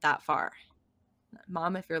it that far.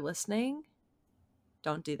 Mom, if you're listening,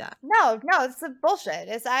 don't do that. No, it's a bullshit.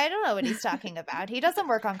 I don't know what he's talking about. He doesn't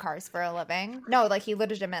work on cars for a living. No, he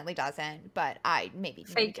legitimately doesn't. But I maybe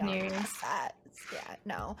Fake don't news. test that.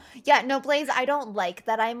 Yeah, no, Blaze. I don't like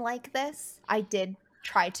that I'm like this. I did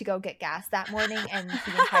try to go get gas that morning, and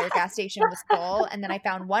the entire gas station was full. And then I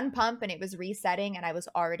found one pump, and it was resetting, and I was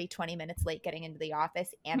already 20 minutes late getting into the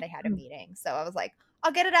office, and I had a meeting. So I was like,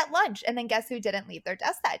 I'll get it at lunch. And then guess who didn't leave their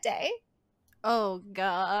desk that day? Oh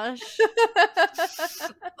gosh.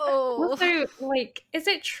 Oh. Also, is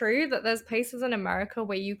it true that there's places in America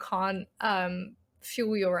where you can't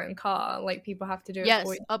fuel your own car? Like people have to do it Yes,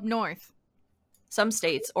 for you? up north. Some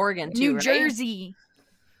states, Oregon too, New right? Jersey.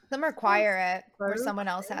 Some require it, or True. someone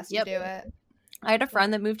else has to Yep. do it. I had a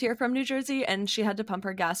friend that moved here from New Jersey and she had to pump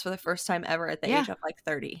her gas for the first time ever at the Yeah. age of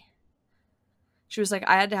 30. She was like,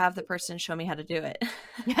 I had to have the person show me how to do it.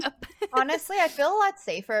 Yep. Honestly, I feel a lot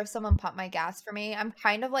safer if someone pumped my gas for me. I'm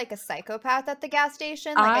kind of like a psychopath at the gas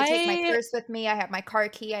station. I take my purse with me. I have my car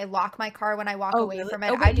key. I lock my car when I walk Oh, away really? from it.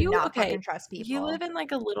 Oh, but I do you- not okay, fucking trust people. You live in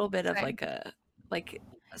a little bit of Same.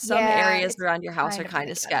 some Yeah, areas it's around your house are kind of kind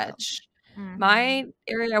of like ghetto. sketch. Mhm. My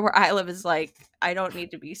area where I live is I don't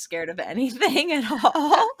need to be scared of anything at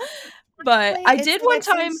all. But Honestly, I it's did that one I've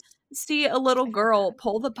seen time see a little girl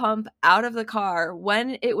pull the pump out of the car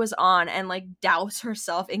when it was on and like douse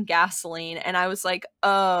herself in gasoline, and I was like,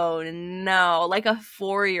 oh no, like a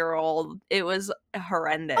 4-year-old. It was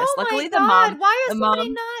horrendous. Oh Luckily my the god, why the is somebody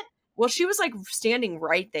mom not? well, she was like standing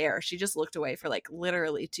right there. She just looked away for like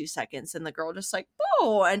literally 2 seconds, and the girl just like,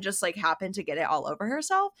 oh, and just like happened to get it all over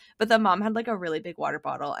herself. But the mom had like a really big water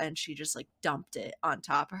bottle, and she just like dumped it on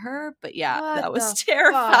top of her. But yeah, What that was the fuck?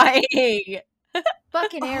 terrifying.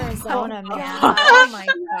 Fucking Arizona, Oh, man. God. Oh my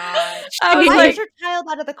god. I was Why like, is your child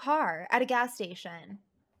out of the car at a gas station?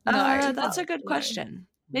 that's a good question.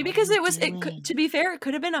 Maybe because to be fair, it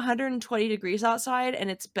could have been 120 degrees outside, and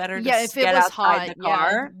it's better to if it get was outside hot, the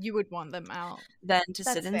car you would want them out. than to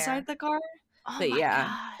That's sit inside fair. the car. Oh But my yeah,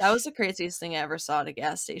 that gosh. was the craziest thing I ever saw at a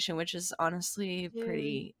gas station, which is honestly Dude.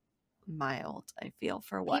 pretty mild, I feel,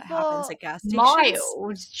 for what People- happens at gas stations.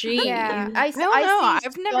 Mild, geez. Yeah, I don't know. see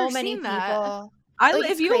I've never so many seen that. people.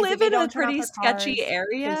 If it's you crazy. live They in a don't turn off pretty their sketchy cars.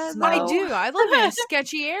 area, They I smoke. do. I live in a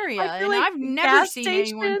sketchy area, feel and like I've never gas seen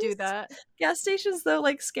anyone do stations- that. gas stations, though,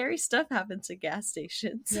 like scary stuff happens at gas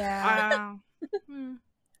stations. Yeah, Wow. Hmm.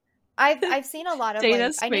 I've seen a lot of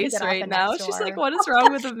Dana's like I need to face get off right of now. next She's door. like, "What is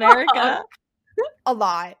wrong with America?" A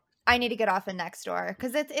lot. I need to get off of next door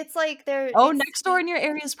because it's like they're. Oh, it's- next door in your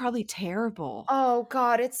area is probably terrible. Oh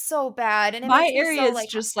god, it's so bad, and it My makes me area so, is like,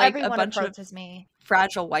 just, like, a everyone bunch of approaches me.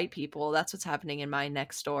 Fragile white people. That's what's happening in my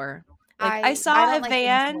next door. Like, I I saw don't a like being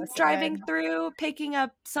van solicited. driving through, picking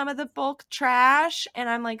up some of the bulk trash, and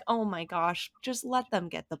I'm like, oh my gosh, just let them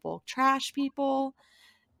get the bulk trash, people.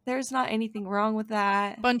 There's not anything wrong with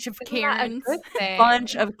that. Bunch of Isn't that a Karens. good thing?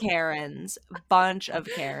 Bunch of Karens. Bunch of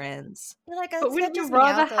Karens. You're like, But it wouldn't you sketches me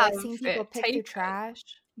rather out though. I've have seen people it pick through taken? trash.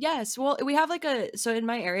 Yes, well, we have like so in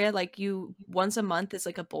my area, like once a month is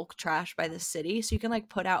like a bulk trash by the city, so you can like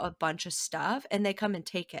put out a bunch of stuff and they come and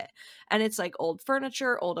take it. And it's like old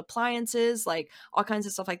furniture, old appliances, like all kinds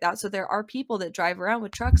of stuff like that. So there are people that drive around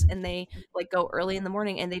with trucks and they like go early in the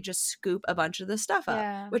morning and they just scoop a bunch of the stuff up,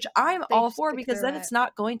 Yeah. which I'm They all just for pick because through then it. it's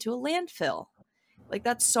not going to a landfill. Like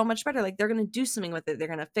that's so much better. Like they're going to do something with it. They're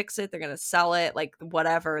going to fix it. They're going to sell it, like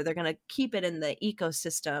whatever. They're going to keep it in the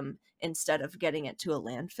ecosystem instead of getting it to a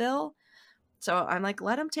landfill. So I'm like,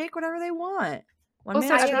 let them take whatever they want. One Also,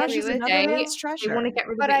 man's I trash agree is with another you. man's They treasure. want to get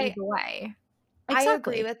rid But of it I- either way. I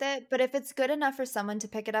agree Exactly. with it, but if it's good enough for someone to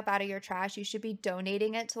pick it up out of your trash, you should be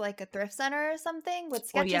donating it to like a thrift center or something. What Well,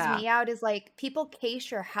 sketches yeah. me out is like people case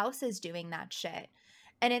your houses doing that shit.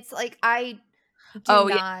 And it's like I Oh,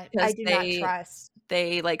 yeah, I because do not trust.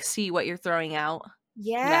 They like see what you're throwing out.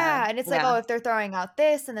 Yeah, and it's like, yeah. oh, if they're throwing out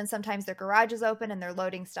this, and then sometimes their garage is open and they're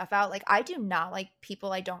loading stuff out. Like, I do not like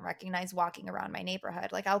people I don't recognize walking around my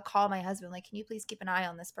neighborhood. Like, I'll call my husband, like, can you please keep an eye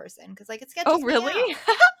on this person? Because like it sketches Oh, me really? out.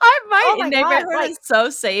 My Oh my God, neighborhood like- is so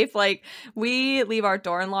safe. Like we leave our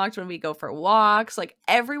door unlocked when we go for walks. Like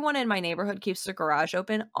everyone in my neighborhood keeps their garage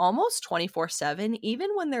open almost 24/7, even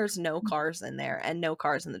when there's no cars in there and no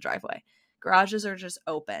cars in the driveway. Garages are just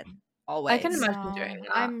open always. I can imagine doing that.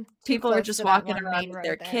 I'm too People are close just to that walking one around main with road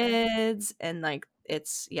their there. kids, and like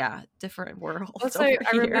it's different world. Also, over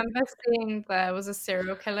I here. remember seeing there was a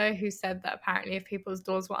serial killer who said that apparently if people's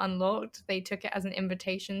doors were unlocked, they took it as an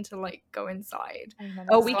invitation to like go inside. I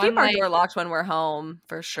remember Oh, that. we So keep I'm our like- door locked when we're home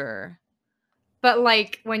for sure. But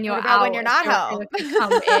like when you're What about out, when you're not a serial home? killer could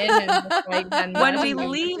come in and just, like, then When murder we you.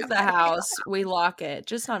 leave the house, we lock it,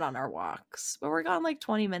 just not on our walks. But we're gone like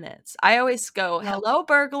 20 minutes. I always go, hello,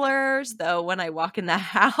 burglars, though, when I walk in the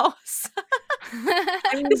house.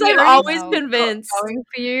 I mean, Because the I'm only always No. convinced. going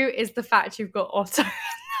for you is the fact you've got Otto in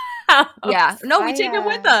the house. Yeah. No, we I, take him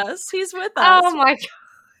with us. He's with us. Oh my god.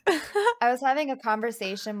 I was having a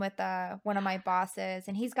conversation with one of my bosses,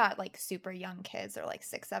 and he's got like super young kids. They're like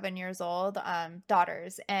 6, 7 years old,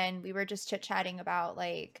 daughters, and we were just chit chatting about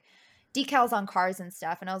like decals on cars and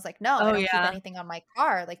stuff. And I was like, no, I Oh, don't keep yeah. anything on my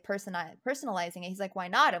car, like personalizing it. He's like, why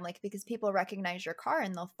not? I'm like, because people recognize your car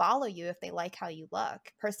and they'll follow you if they like how you look.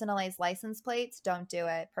 Personalized license plates, don't do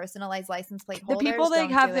it. Personalized license plate The holders, people that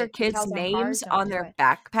don't have do their it. kids' Decals on names cars, don't on do their it.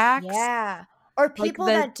 backpacks. Yeah. Or Like people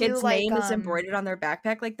the that do kid's like name is embroidered on their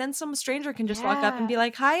backpack. Like then some stranger can just walk up and be Yeah.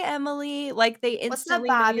 like, "Hi, Emily." Like they What's up, instantly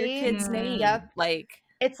know your Bobby? kid's Mm. name. Yep. Like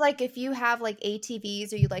It's like if you have like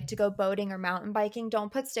ATVs or you like to go boating or mountain biking,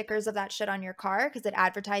 don't put stickers of that shit on your car because it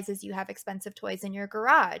advertises you have expensive toys in your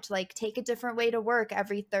garage. Like take a different way to work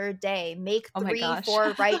every third day. Make Oh my 3, gosh.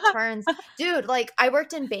 4 right turns. Dude, like I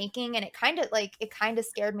worked in banking and it kind of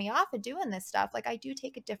scared me off of doing this stuff. Like I do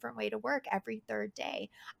take a different way to work every third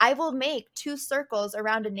day. I will make 2 circles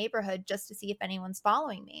around a neighborhood just to see if anyone's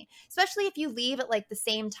following me. Especially if you leave at like the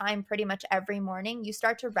same time pretty much every morning, you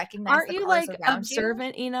start to recognize aren't the you cars like around you. observant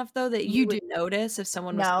observant enough though that you would notice if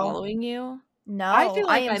someone was No. following you? No, I feel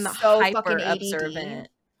like am I'm so hyper fucking ADD. observant.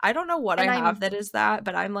 I don't know what And I I'm- have that is that,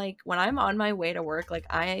 but I'm like, when I'm on my way to work, like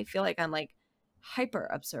I feel like I'm like hyper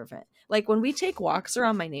observant. Like when we take walks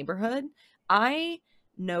around my neighborhood, I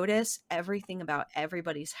notice everything about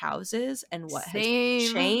everybody's houses and what has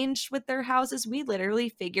Same. changed with their houses. We literally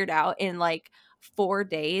figured out in like 4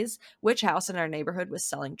 days which house in our neighborhood was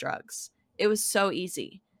selling drugs. It was so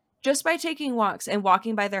easy. Just by taking walks and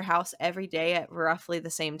walking by their house every day at roughly the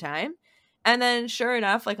same time. And then sure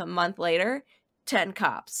enough, like a month later, 10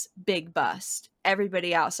 cops, big bust,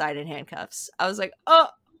 everybody outside in handcuffs. I was like, oh,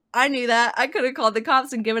 I knew that. I could have called the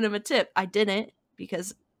cops and given them a tip. I didn't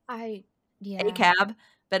because yeah. a cab.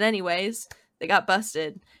 But anyways, they got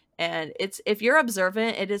busted. And it's, if you're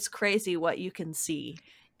observant, it is crazy what you can see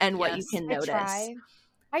and what you Yes. can notice.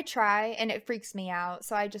 I try and it freaks me out.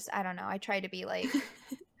 So I don't know. I try to be like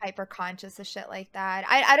hyper conscious of shit like that.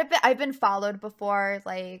 I've been followed before.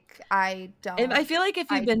 Like I don't. And I feel like if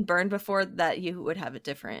you've been burned before, that you would have a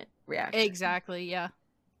different reaction. Exactly. Yeah.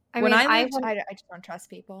 I When mean, I I just don't trust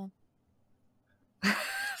people.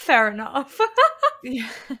 fair enough. Yeah.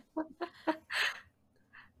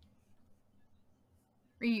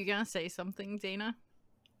 Are you gonna say something, Dana?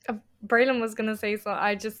 Braylon was gonna say so.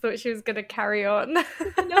 I just thought she was gonna carry on.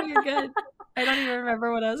 No, you're good. I don't even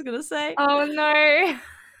remember what I was gonna say. Oh no.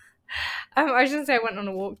 I was gonna say I went on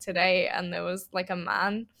a walk today and there was like a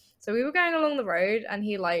man. So we were going along the road and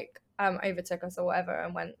he like overtook us or whatever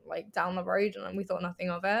and went like down the road and we thought nothing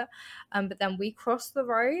of it. But then we crossed the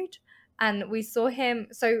road and we saw him.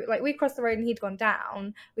 So like we crossed the road and he'd gone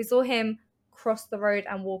down. We saw him cross the road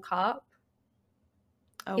and walk up.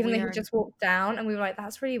 Even though he just walked down, and we were like,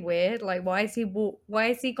 "That's really weird. Like, why is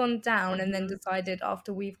he gone down and then decided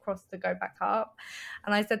after we've crossed to go back up?"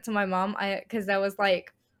 And I said to my mum, because there was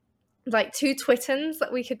like 2 Twittons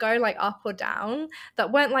that we could go like up or down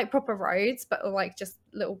that weren't like proper roads, but were like just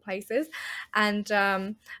little places. And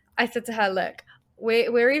I said to her, "Look,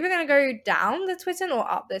 we're either gonna go down the Twitton or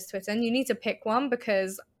up this Twitton. You need to pick one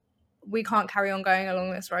because we can't carry on going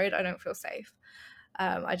along this road. I don't feel safe."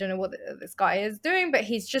 I don't know what this guy is doing, but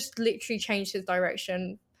he's just literally changed his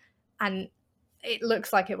direction and it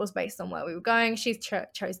looks like it was based on where we were going. She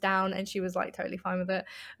chose down and she was like totally fine with it.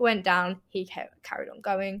 Went down, he carried on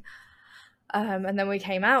going. And then we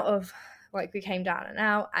came down and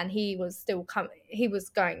out and he was still he was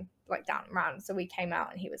going like down and round. So we came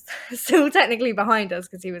out and he was still technically behind us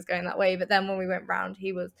because he was going that way. But then when we went round,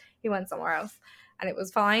 he went somewhere else and it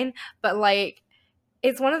was fine. But like,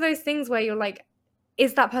 it's one of those things where you're like,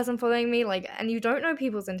 is that person following me? Like, and you don't know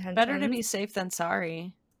people's intentions. Better to be safe than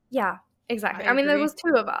sorry. Yeah, exactly. I mean, there agree. was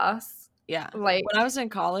 2 of us. Yeah. Like, when I was in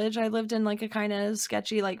college, I lived in like a kind of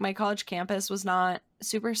sketchy, like my college campus was not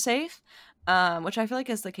super safe, which I feel like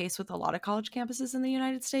is the case with a lot of college campuses in the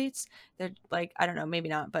United States. They're like, I don't know, maybe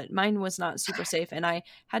not, but mine was not super safe. And I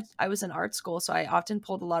was in art school, so I often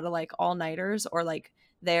pulled a lot of like all-nighters or like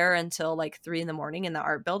there until like 3 a.m. in the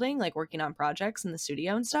art building, like working on projects in the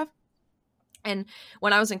studio and stuff. And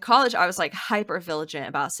when I was in college, I was like hyper vigilant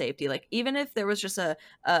about safety. Like even if there was just a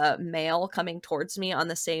male coming towards me on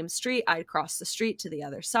the same street, I'd cross the street to the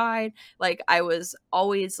other side. Like I was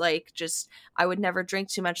always like I would never drink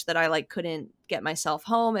too much that I like couldn't get myself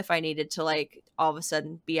home if I needed to like all of a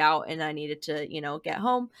sudden be out and I needed to, get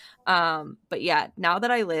home. But yeah, now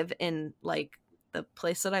that I live in like the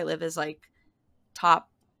place that I live is like top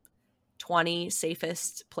 20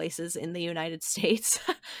 safest places in the United States.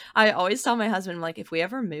 I always tell my husband, like, if we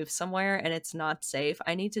ever move somewhere and it's not safe,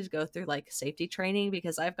 I need to go through like safety training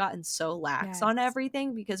because I've gotten so lax on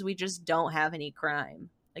everything because we just don't have any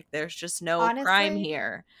crime. Like there's just no crime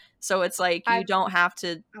here. So it's like you don't have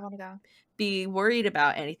to be worried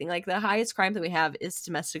about anything. Like the highest crime that we have is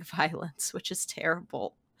domestic violence, which is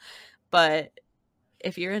terrible. But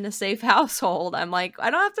if you're in a safe household, I'm like, I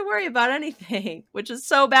don't have to worry about anything, which is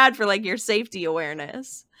so bad for like your safety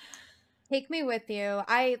awareness. Take me with you.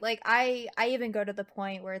 I even go to the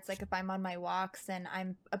point where it's like if I'm on my walks and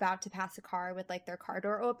I'm about to pass a car with like their car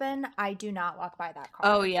door open, I do not walk by that car.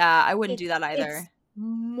 Oh yeah, I wouldn't do that either. It's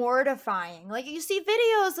mortifying. Like you see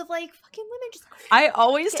videos of like fucking women just I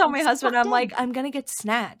always tell my husband, I'm like, I'm gonna get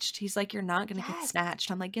snatched. He's like, you're not gonna get snatched.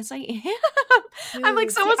 I'm like, yes I am. Dude, I'm like,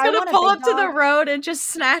 someone's gonna pull up to the road and just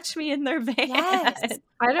snatch me in their van. Yes.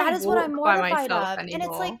 That is what I'm mortified of. Anymore. And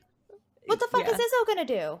it's like, what the fuck is Izzo gonna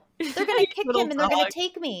do? They're gonna kick him and they're gonna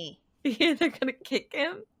take me. Yeah, they're gonna kick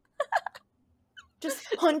him. Just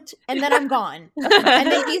punt and then I'm gone. And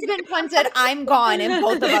then he's been punted, I'm gone, and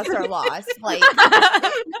both of us are lost. Like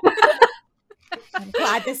I'm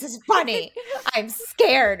glad this is funny. I'm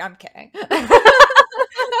scared. I'm kidding.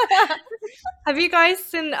 Have you guys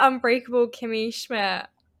seen Unbreakable Kimmy Schmidt?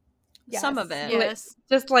 Some of it. Yes.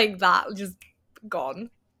 Just like that, just gone.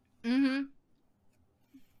 Mm-hmm.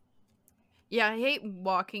 Yeah, I hate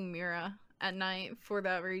walking Mira at night for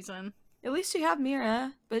that reason. At least you have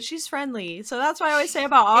Mira, but she's friendly. So that's why I always say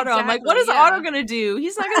about Otto. I'm like, what Exactly, is yeah. Otto gonna do?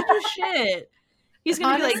 He's not gonna do shit. He's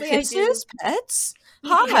gonna Honestly, be like, kisses, pets?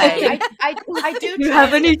 Yeah, Hi. I do You try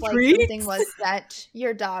have it any if, like, something treats? was that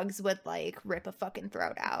your dogs would like rip a fucking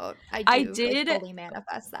throat out. I I do did- like, fully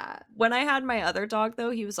manifest that. When I had my other dog, though,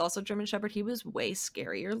 he was also German Shepherd. He was way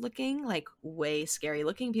scarier looking, like way scary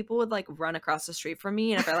looking. People would like run across the street from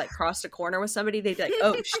me, and if I like crossed a corner with somebody, they'd be like,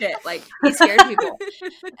 "Oh shit!" Like he scared people.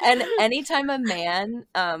 And anytime a man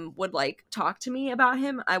would like talk to me about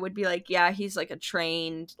him, I would be like, "Yeah, he's like a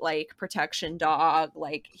trained like protection dog.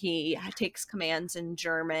 Like he takes commands in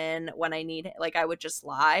German when I need it." Like I would just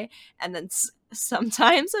lie, and then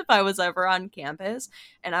sometimes if I was ever on campus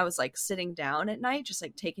and I was like sitting down at night, just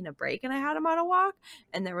like taking a break, and I had him on a walk,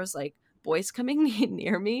 and there was like boys coming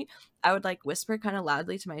near me, I would like whisper kind of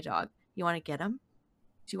loudly to my dog, "You want to get him?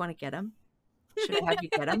 Do you want to get him? Should I have you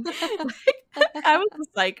get him?" Like, I was a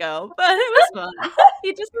psycho, but it was fun.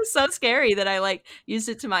 He just was so scary that I like used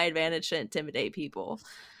it to my advantage to intimidate people.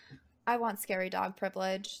 I want scary dog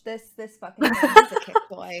privilege. This fucking thing is a kick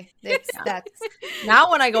boy. That's Now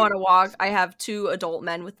when I go on a walk, I have 2 adult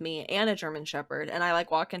men with me and a German Shepherd, and I like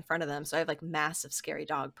walk in front of them, so I have like massive scary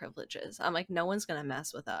dog privileges. I'm like, no one's gonna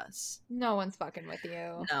mess with us. no one's fucking with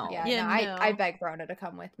you. No. Yeah, Yeah, no. I no. beg Rona to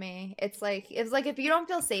come with me. It's like if you don't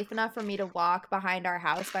feel safe enough for me to walk behind our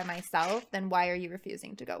house by myself, then why are you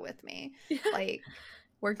refusing to go with me? Like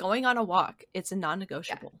We're going on a walk. It's a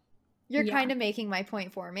non-negotiable. you're Yeah. kind of making my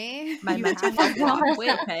point for me. My You mental have health to. walk.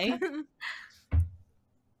 Wait, okay.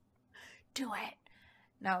 Do it.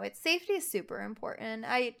 No, it's safety is super important.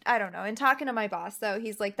 I don't know. And talking to my boss though,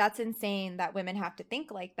 he's like, "That's insane that women have to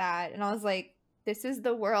think like that." And I was like, "This is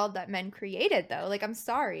the world that men created, though. Like, I'm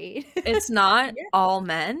sorry." It's not all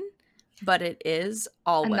men, but it is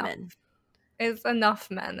all Enough. women. It's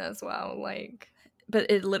enough men as well. Like, But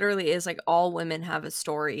it literally is like all women have a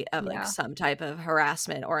story of like Yeah. some type of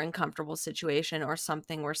harassment or uncomfortable situation or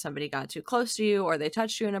something where somebody got too close to you or they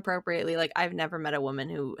touched you inappropriately. Like I've never met a woman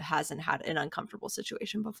who hasn't had an uncomfortable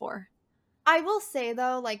situation before. I will say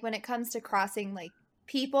though, like when it comes to crossing like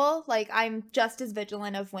people, like I'm just as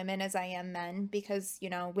vigilant of women as I am men because, you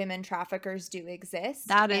know, women traffickers do exist.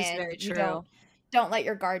 That is and very you true. don't let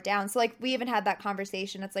your guard down. So like we even had that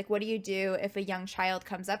conversation. It's like, what do you do if a young child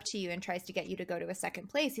comes up to you and tries to get you to go to a second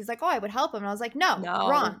place? He's like, "Oh, I would help him." And I was like, no.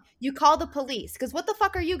 Wrong. You call the police because what the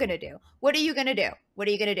fuck are you gonna do? What are you gonna do? What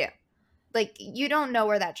are you gonna do? Like you don't know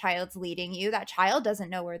where that child's leading you. That child doesn't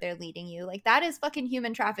know where they're leading you. Like that is fucking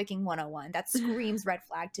human trafficking 101. That screams red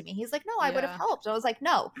flag to me. He's like, "No, I would have Yeah. helped." I was like,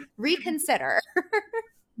 "No, reconsider."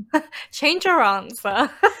 change your answer.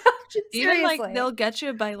 Even like Seriously. they'll get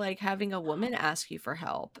you by like having a woman ask you for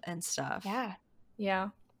help and stuff. Yeah. Yeah.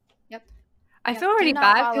 Yep. I Yep. feel Do really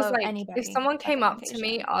not bad because follow like anybody if someone without came up to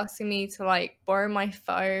me invitation. asking me to like borrow my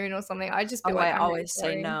phone or something, I'd just be Oh, like, I "I'm really always say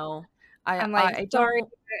sorry." no. I'm like, I "Sorry, don't.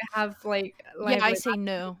 I don't have like Yeah, I like, say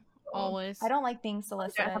no always. I don't like being I don't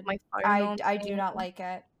have solicited. my phone I on do me." not like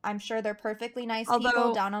it. I'm sure they're perfectly nice people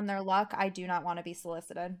Although- down on their luck. I do not want to be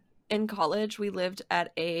solicited. In college, we lived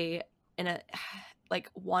at in a like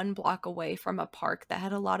 1 block away from a park that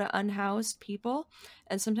had a lot of unhoused people,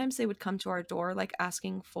 and sometimes they would come to our door like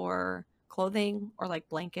asking for clothing or like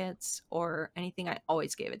blankets or anything. I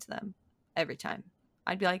always gave it to them every time.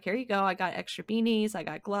 I'd be like, "Here you go. I got extra beanies. I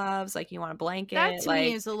got gloves. Like, you want a blanket?" That to like,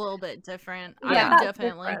 me is a little bit different. Yeah, I that's would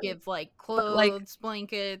definitely different. give like But, like- clothes,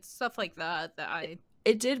 blankets, stuff like that. That I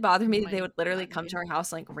it did bother me that they Might would literally not come need. to our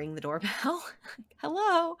house and like ring the doorbell.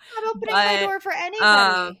 Hello. I'm opening my But, door for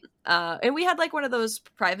anybody. And we had like one of those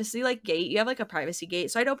privacy like gate. You have like a privacy gate,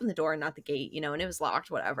 so I'd open the door and not the gate, you know, and it was locked,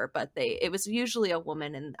 whatever. But it was usually a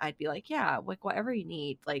woman, and I'd be like, "Yeah, like whatever you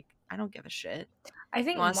need. Like, I don't give a shit. I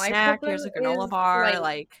think You want a my snack? problem Here's a granola is, bar." like,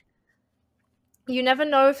 Like, you never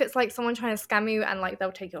know if it's like someone trying to scam you and like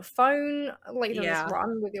they'll take your phone, like they'll Yeah. just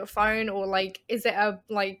run with your phone, or like is it a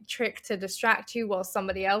like trick to distract you while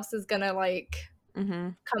somebody else is gonna like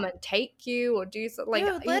mhm. come and take you or do something? Like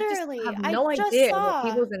Dude, you just literally, have I no just idea saw- what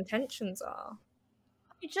people's intentions are.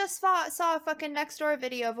 I just saw a fucking next door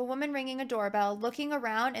video of a woman ringing a doorbell, looking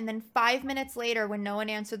around, and then 5 minutes later, when no one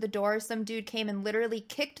answered the door, some dude came and literally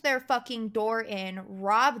kicked their fucking door in,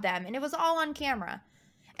 robbed them, and it was all on camera.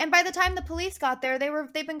 And by the time the police got there,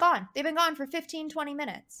 they've been gone. They've been gone for 15, 20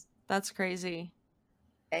 minutes. That's crazy.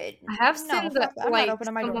 I have No, seen that fuck that. I'm not like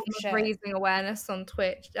opening my door someone for was shit. raising awareness on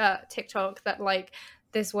TikTok that like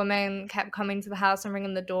this woman kept coming to the house and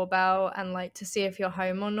ringing the doorbell and like to see if you're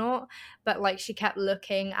home or not, but like she kept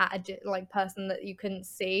looking at a like person that you couldn't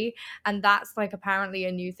see, and that's like apparently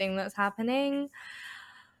a new thing that's happening.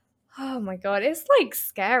 Oh my god, it's like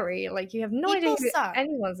scary. Like you have no idea People who suck.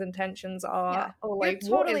 anyone's intentions are, Yeah, or you're like what is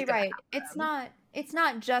totally gonna right. happen. It's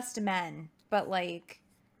not just men, but like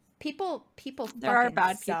people There are fucking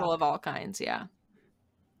bad people suck. of all kinds, yeah.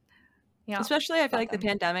 Yeah, Especially, I feel Fuck like the them.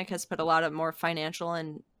 pandemic has put a lot of more financial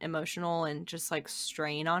and emotional and just like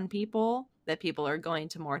strain on people, that people are going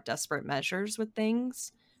to more desperate measures with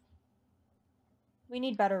things. We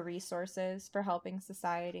need better resources for helping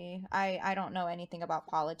society. I don't know anything about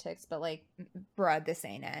politics, but like, bruh, this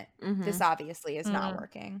ain't it. This obviously is not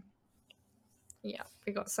working. Yeah,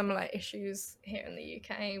 we got similar issues here in the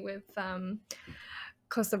UK with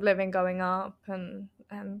cost of living going up and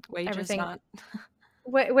Wages everything. not.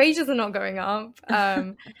 Wages are not going up,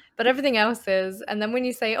 but everything else is. And then when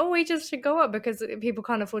you say, oh, wages should go up because people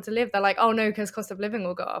can't afford to live, they're like, oh no, because cost of living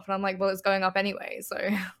will go up. And I'm like, well, it's going up anyway, so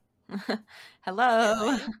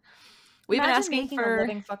Hello. We've been Imagine asking making a for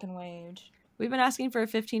living fucking wage. we've been asking for a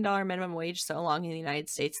 $15 minimum wage so long in the United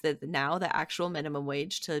States that now the actual minimum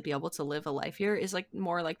wage to be able to live a life here is like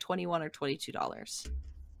more like $21 or $22.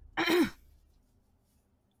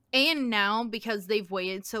 And now, because they've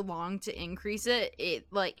waited so long to increase it,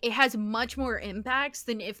 it has much more impacts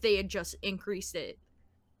than if they had just increased it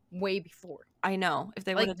way before. I know. If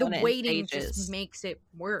they would Like have the done it in waiting stages. just makes it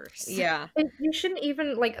worse. Yeah. you shouldn't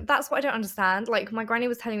even like. That's what I don't understand. Like my granny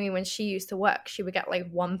was telling me when she used to work, she would get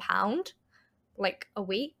like £1 like a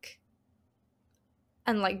week.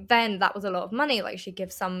 And like then that was a lot of money. Like she'd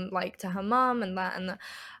give some like to her mum and that.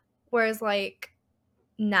 Whereas like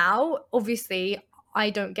now, obviously, I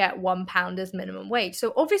don't get £1 as minimum wage.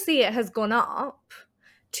 So obviously it has gone up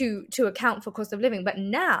to account for cost of living. But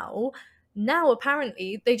now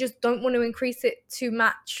apparently they just don't want to increase it to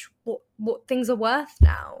match what things are worth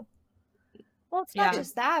now. Well, it's not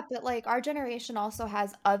just that, but like our generation also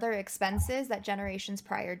has other expenses that generations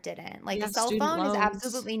prior didn't. Like Yeah, the cell student phone is loans.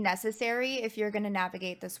 absolutely necessary if you're going to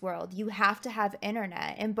navigate this world. You have to have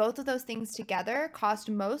internet, and both of those things together cost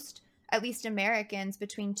most, at least Americans,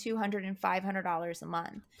 between $200 and $500 a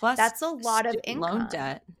month. Plus That's a lot of student loan income.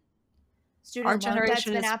 debt. Student Our loan debt's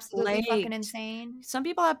generation been is absolutely fucking plagued. insane. Some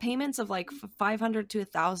people have payments of like $500 to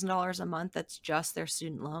 $1,000 a month. That's just their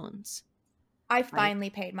student loans. I finally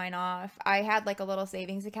paid mine off. I had like a little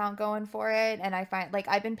savings account going for it, and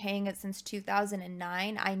I've been paying it since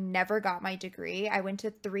 2009. I never got my degree. I went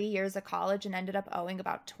to 3 years of college and ended up owing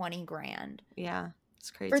about 20 grand. Yeah, it's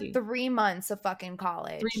For crazy. 3 months of fucking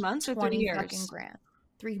college. 3 months or 3 20 years? fucking grand.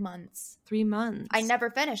 3 months. 3 months. I never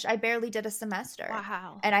finished. I barely did a semester.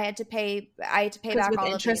 Wow. And I had to pay 'Cause back with all of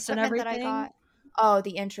the interest and equipment that I everything? got. Oh,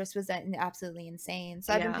 the interest was absolutely insane.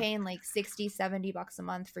 So I've been Yeah. paying like 60, $70 a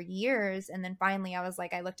month for years. And then finally I was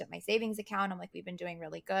like, I looked at my savings account. I'm like, we've been doing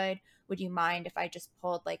really good. Would you mind if I just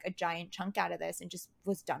pulled like a giant chunk out of this and just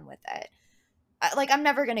was done with it? Like, I'm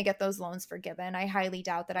never going to get those loans forgiven. I highly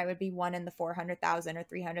doubt that I would be one in the 400,000 or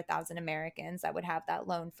 300,000 Americans that would have that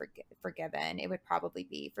loan forgiven. It would probably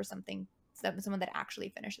be for someone that actually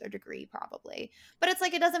finished their degree, probably. But it's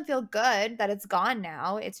like, it doesn't feel good that it's gone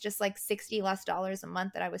now. It's just like $60 less a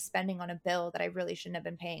month that I was spending on a bill that I really shouldn't have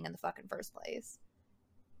been paying in the fucking first place.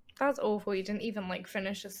 That's awful. You didn't even like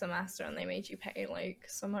finish a semester and they made you pay like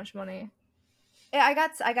so much money. Yeah, I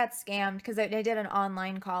got scammed because I did an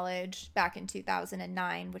online college back in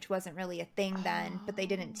 2009, which wasn't really a thing then, but they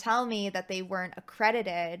didn't tell me that they weren't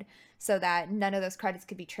accredited, so that none of those credits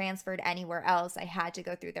could be transferred anywhere else. I had to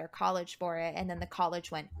go through their college for it, and then the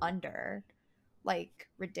college went under. Like,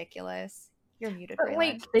 ridiculous. You're muted, But Braylon.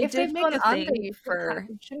 like, They if did they've make gone a under, thing you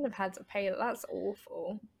shouldn't have had to pay. That's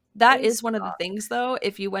awful. That Those is one of the suck. things, though.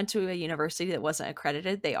 If you went to a university that wasn't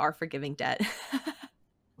accredited, they are forgiving debt.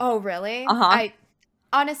 Oh, really? Uh-huh.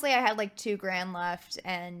 Honestly, I had like $2,000 left,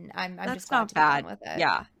 and I'm That's just glad not to be done bad. with it.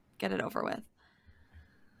 Yeah, get it over with.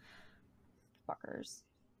 Fuckers.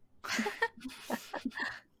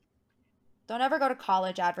 Don't ever go to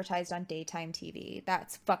college advertised on daytime TV.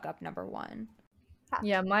 That's fuck up number 1.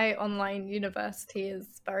 Yeah, my online university is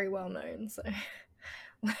very well known, so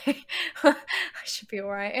like, I should be all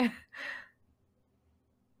right.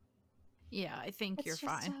 Yeah, I think It's you're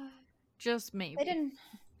just, fine. Just maybe. They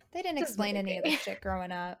didn't Just explain any of maybe. this shit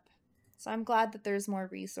growing up. So I'm glad that there's more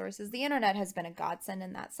resources. The internet has been a godsend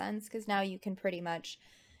in that sense, because now you can pretty much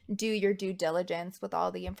do your due diligence with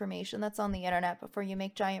all the information that's on the internet before you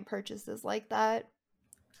make giant purchases like that.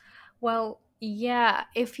 Well, yeah,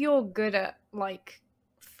 if you're good at like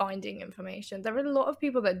finding information, there are a lot of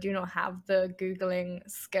people that do not have the Googling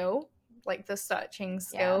skill. like the searching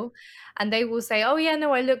skill, and they will say, oh yeah,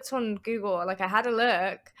 no, I looked on Google, like I had a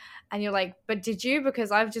look, and you're like, but did you?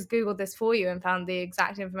 Because I've just Googled this for you and found the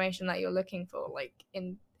exact information that you're looking for, like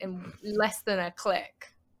in less than a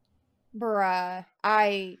click. Bruh,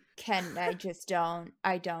 I just don't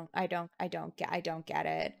get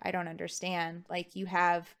it. I don't understand. Like, you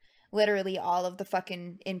have literally all of the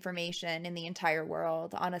fucking information in the entire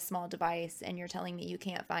world on a small device, and you're telling me you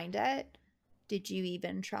can't find it? Did you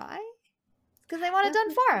even try? Because they want it done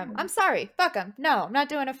for them. I'm sorry. Fuck them. No, I'm not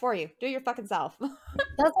doing it for you. Do it your fucking self.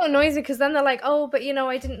 That's what annoys me, because then they're like, oh, but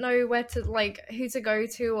I didn't know where to, like, who to go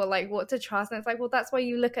to or like what to trust. And it's like, well, that's why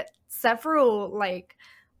you look at several like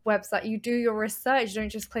websites. You do your research. You don't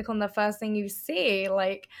just click on the first thing you see.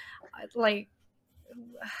 Like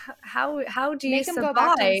how do you Make 'em go survive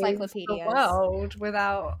back to the encyclopedias. world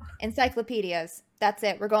without Encyclopedias. That's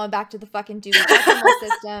it. We're going back to the fucking Dewey Decimal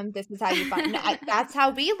System. This is how you find. No, that's how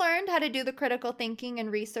we learned how to do the critical thinking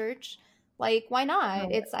and research. Like, why not?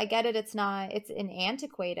 I get it. It's an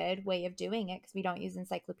antiquated way of doing it because we don't use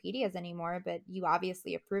encyclopedias anymore. But you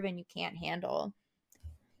obviously have proven you can't handle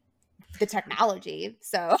the technology.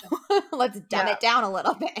 So let's dumb it down a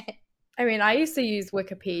little bit. I mean, I used to use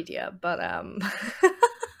Wikipedia, but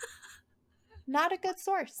not a good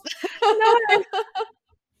source. No,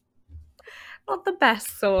 not the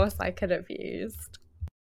best source I could have used.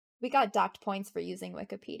 We got docked points for using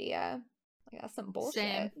Wikipedia. Like, that's some bullshit.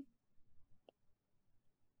 Same.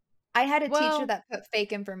 I had a teacher that put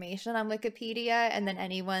fake information on Wikipedia, and then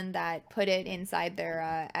anyone that put it inside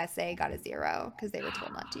their essay got a 0 because they were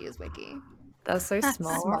told not to use Wiki. That's so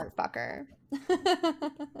smart. Smart fucker.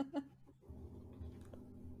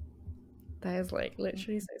 That is like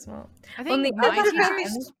literally so smart. I think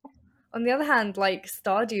on the other hand, like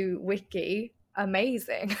Stardew Wiki,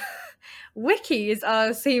 amazing.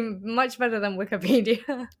 Wikis seem much better than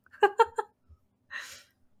Wikipedia.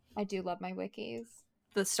 I do love my wikis.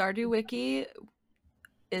 The Stardew Wiki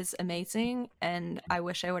is amazing, and I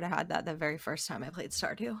wish I would have had that the very first time I played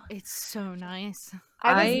Stardew. It's so nice.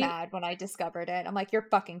 I was mad when I discovered it. I'm like, you're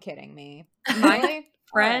fucking kidding me. My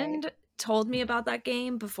friend told me about that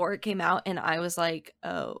game before it came out, and I was like,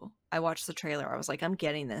 oh, I watched the trailer. I was like, I'm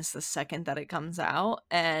getting this the second that it comes out.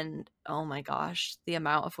 And oh my gosh, the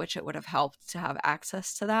amount of which it would have helped to have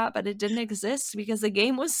access to that, but it didn't exist because the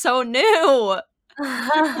game was so new.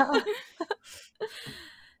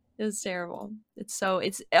 It was terrible.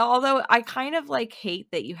 Although I kind of like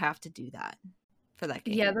hate that you have to do that for that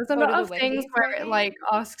game. Yeah, there's a lot of things where it like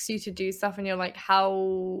asks you to do stuff and you're like,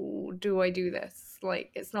 how do I do this?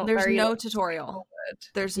 Like, it's not There's very no tutorial.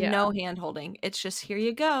 There's no hand holding. It's just, here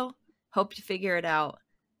you go. Hope you figure it out.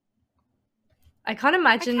 I can't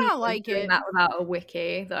imagine like doing that without a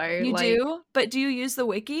wiki, though. You do? But do you use the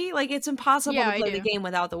wiki? Like, it's impossible to play the game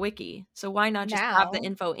without the wiki. So why not just have the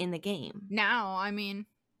info in the game? Now, I mean,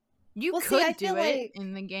 you could do it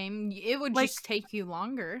in the game. It would just take you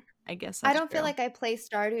longer. I guess that's I don't feel like I play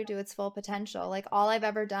Stardew to its full potential. Like, all I've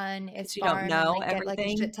ever done is farm and like, get like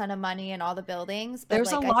a shit ton of money and all the buildings. But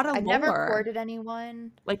there's like, a lot of I've lore. never courted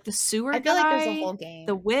anyone. Like the sewer I feel guy, like there's a whole game.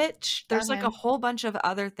 the witch. There's like a whole bunch of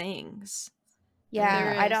other things.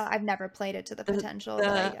 Yeah, I've never played it to the potential.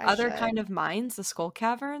 The other kind of mines, the skull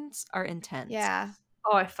caverns, are intense. Yeah.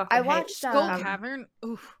 Oh, I watched Skull Cavern.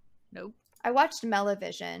 Oof. Nope. I watched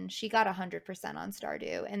Melavision. She got 100% on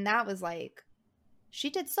Stardew, and that was like, she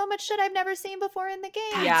did so much shit I've never seen before in the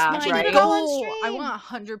game. Yeah, and she right. did it all on stream. I want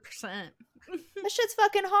 100%. This shit's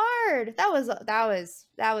fucking hard.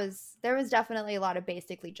 There was definitely a lot of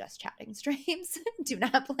basically just chatting streams. Do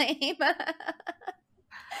not blame.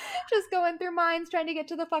 Just going through mines, trying to get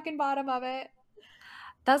to the fucking bottom of it.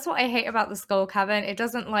 That's what I hate about the Skull Cavern. It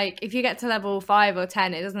doesn't, like, if you get to level 5 or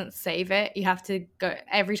 10, it doesn't save it. You have to go,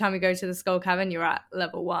 every time you go to the Skull Cavern, you're at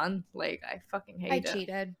level 1. Like, I fucking hate it. I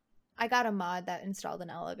cheated. I got a mod that installed an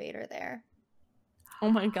elevator there.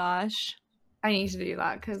 Oh my gosh. I need to do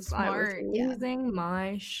that because I was losing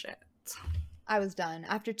my shit. I was done.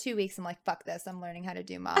 After 2 weeks, I'm like, fuck this. I'm learning how to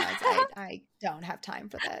do mods. I don't have time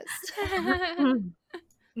for this.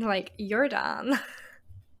 Like, you're done.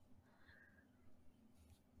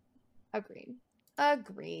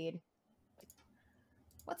 Agreed.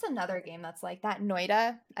 What's another game that's like that?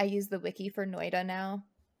 Noida. I use the wiki for Noida now.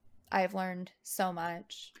 I've learned so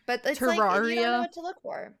much. But it's Terraria. like, you don't know what to look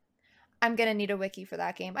for. I'm going to need a wiki for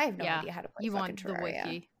that game. I have no idea how to play you fucking want Terraria. the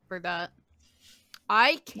wiki for that.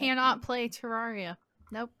 I cannot play Terraria.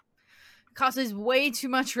 Nope. Causes way too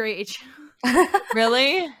much rage.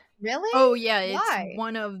 Really? Really? Oh yeah, it's Why?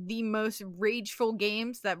 one of the most rageful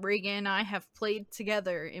games that Reagan and I have played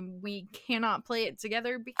together, and we cannot play it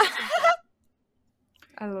together because of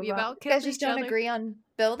that. I love We that. about You killed guys just each don't other. agree on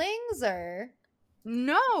buildings, or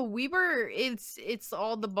No, it's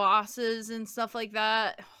all the bosses and stuff like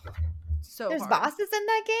that. So there's hard. bosses in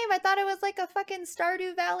that game? I thought it was like a fucking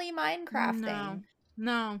Stardew Valley Minecraft No. thing.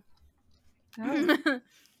 No. Oh.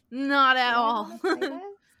 Not at Do I all. wanna play this?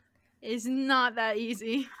 It's not that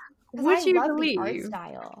easy. 'Cause Would I you love the art believe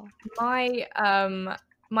style.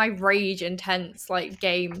 my rage intense like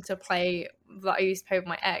game to play that I used to play with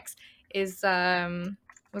my ex is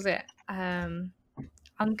was it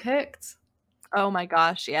Uncooked? Oh my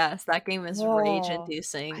gosh, yes, that game is Whoa.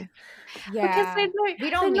 rage-inducing. Because Yeah. we We they're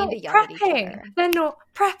don't mean not to yell at each prepping. other. They're not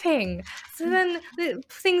prepping. So then the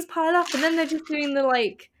things pile up, and then they're just doing the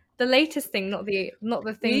latest thing, not the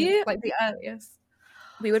thing We- like the earliest.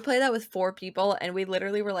 We would play that with 4 people, and we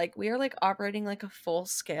literally were like, we are like operating like a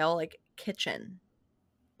full-scale like kitchen.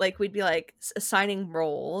 Like we'd be like assigning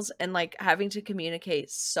roles and like having to communicate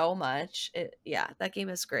so much. Yeah, that game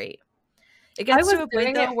is great. It gets was to a point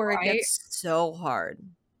doing though it where right. it gets so hard.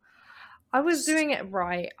 I was doing it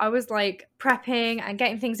right. I was like prepping and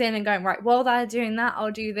getting things in and going, right, while they're doing that,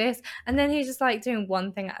 I'll do this. And then he's just like doing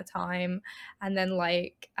one thing at a time. And then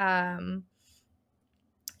like and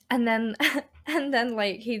then and then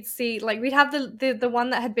like he'd see like we'd have the one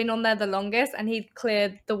that had been on there the longest, and he'd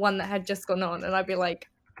cleared the one that had just gone on, and I'd be like,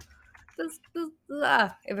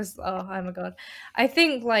 it was oh my god. I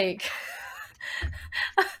think like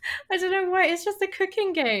I don't know why, it's just a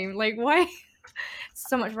cooking game. Like why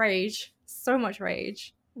so much rage. So much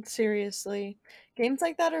rage. Seriously. Games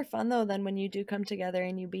like that are fun though then when you do come together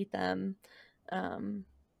and you beat them.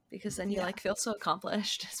 Because then you Yeah. like feel so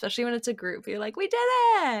accomplished, especially when it's a group. You're like, we did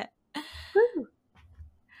it. Woo.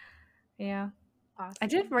 Yeah. Awesome. I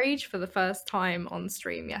did rage for the first time on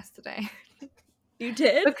stream yesterday You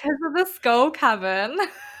did? because of the skull cavern.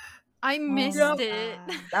 I missed Yep. it.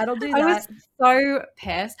 That'll do I that. was so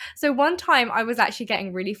pissed. So one time I was actually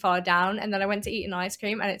getting really far down, and then I went to eat an ice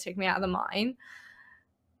cream, and it took me out of the mine.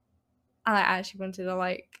 And I actually wanted to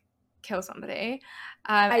like kill somebody.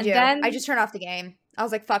 I and do. Then, I just turned off the game. I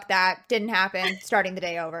was like, fuck that. Didn't happen. Starting the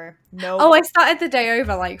day over. No. Oh, I started the day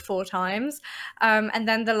over like 4 times. And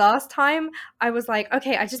then the last time I was like,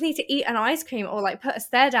 okay, I just need to eat an ice cream or like put a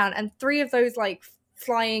stare down. And 3 of those like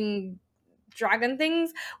flying dragon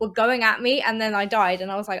things were going at me, and then I died.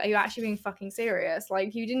 And I was like, are you actually being fucking serious?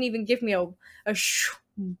 Like, you didn't even give me a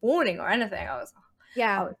warning or anything. I was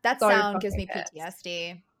Yeah, was that so sound gives me fucking pissed.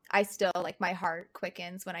 PTSD. I still, like, my heart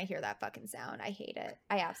quickens when I hear that fucking sound. I hate it.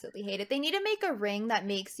 I absolutely hate it. They need to make a ring that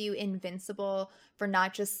makes you invincible for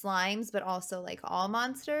not just slimes, but also, like, all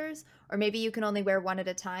monsters. Or maybe you can only wear one at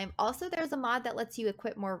a time. Also, there's a mod that lets you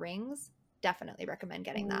equip more rings. Definitely recommend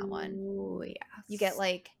getting that one. Oh, yes. You get,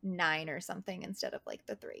 like, 9 or something instead of, like,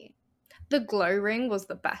 the 3. The glow ring was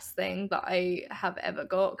the best thing that I have ever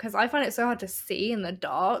got, because I find it so hard to see in the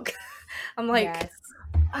dark. I'm like, Yes.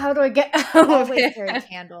 how do I get I out of always here? carry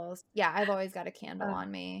candles. Yeah, I've always got a candle Oh. on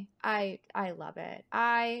me. I love it.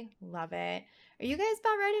 I love it. Are you guys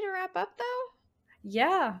about ready to wrap up though?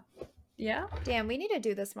 Yeah. Damn, we need to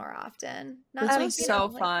do this more often. This Not was just, so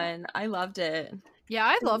like- fun. I loved it. Yeah,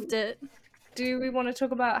 I loved it. Do we want to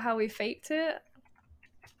talk about how we faked it?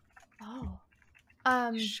 Oh.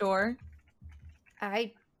 Sure.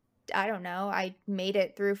 I don't know. I made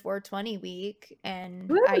it through 420 week and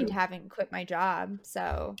Woo! I haven't quit my job,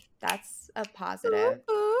 so that's a positive.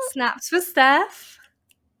 Snaps for Steph.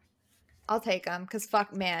 I'll take them because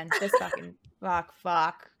fuck, man, this fucking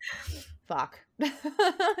fuck.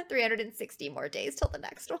 360 more days till the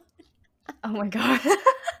next one. Oh my god.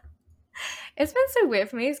 It's been so weird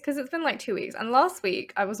for me because it's been like 2 weeks, and last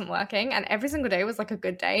week I wasn't working, and every single day was like a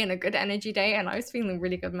good day and a good energy day, and I was feeling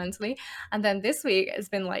really good mentally. And then this week it's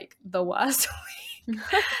been like the worst week.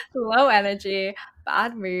 Low energy,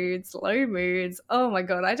 bad moods, low moods. Oh my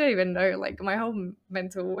god, I don't even know. Like, my whole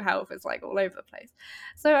mental health is like all over the place.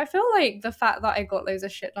 So I feel like the fact that I got loads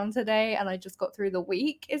of shit done today and I just got through the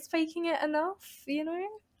week is faking it enough, you know?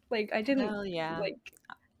 Like, I didn't Hell yeah.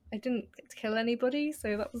 I didn't kill anybody,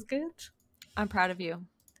 so that was good. I'm proud of you.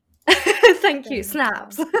 Thank you. Very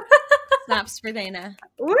Snaps. much Snaps for Dana.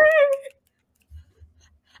 Woo!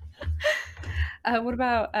 What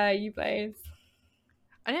about you, Blaze?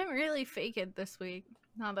 I didn't really fake it this week.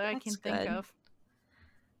 Not that I That's can think good. of.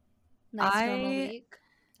 Nice normal I week.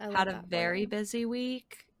 I love Had a that for very you. busy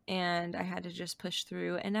week and I had to just push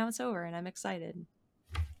through, and now it's over and I'm excited.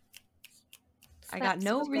 I got Snaps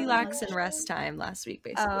no was relax and good. rest time last week,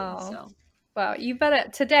 basically. Oh. So Well, you better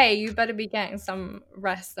be getting some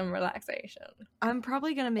rest and relaxation. I'm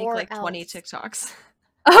probably gonna make Or like 20 else. TikToks.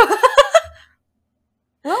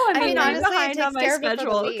 Well, I mean, I'm honestly, it behind takes on my care of it for the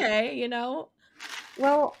schedule. week. Okay, you know.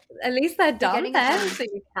 Well, at least they're done getting it then, done. so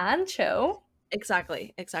you can chill.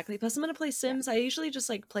 Exactly. Plus, I'm gonna play Sims. I usually just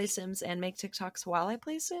like play Sims and make TikToks while I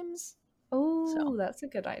play Sims. Oh, that's a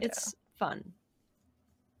good idea. It's fun.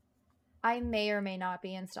 I may or may not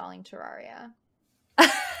be installing Terraria.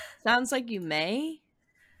 Sounds like you may.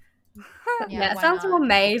 Yeah, it why sounds not? more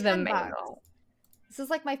May It's than $10. May not. This is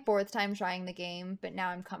like my 4th time trying the game, but now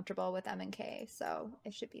I'm comfortable with M&K, so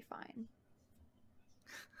it should be fine.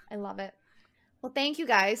 I love it. Well, thank you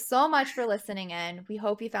guys so much for listening in. We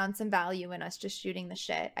hope you found some value in us just shooting the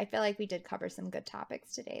shit. I feel like we did cover some good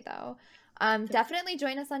topics today, though. Definitely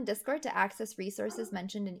join us on Discord to access resources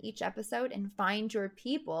mentioned in each episode and find your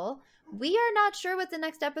people. We are not sure what the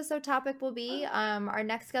next episode topic will be. Our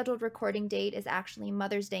next scheduled recording date is actually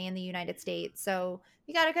Mother's Day in the United States, so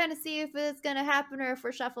we got to kind of see if it's going to happen or if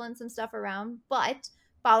we're shuffling some stuff around. But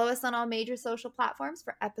follow us on all major social platforms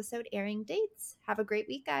for episode airing dates. Have a great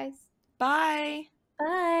week, guys. Bye.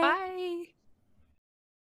 Bye. Bye.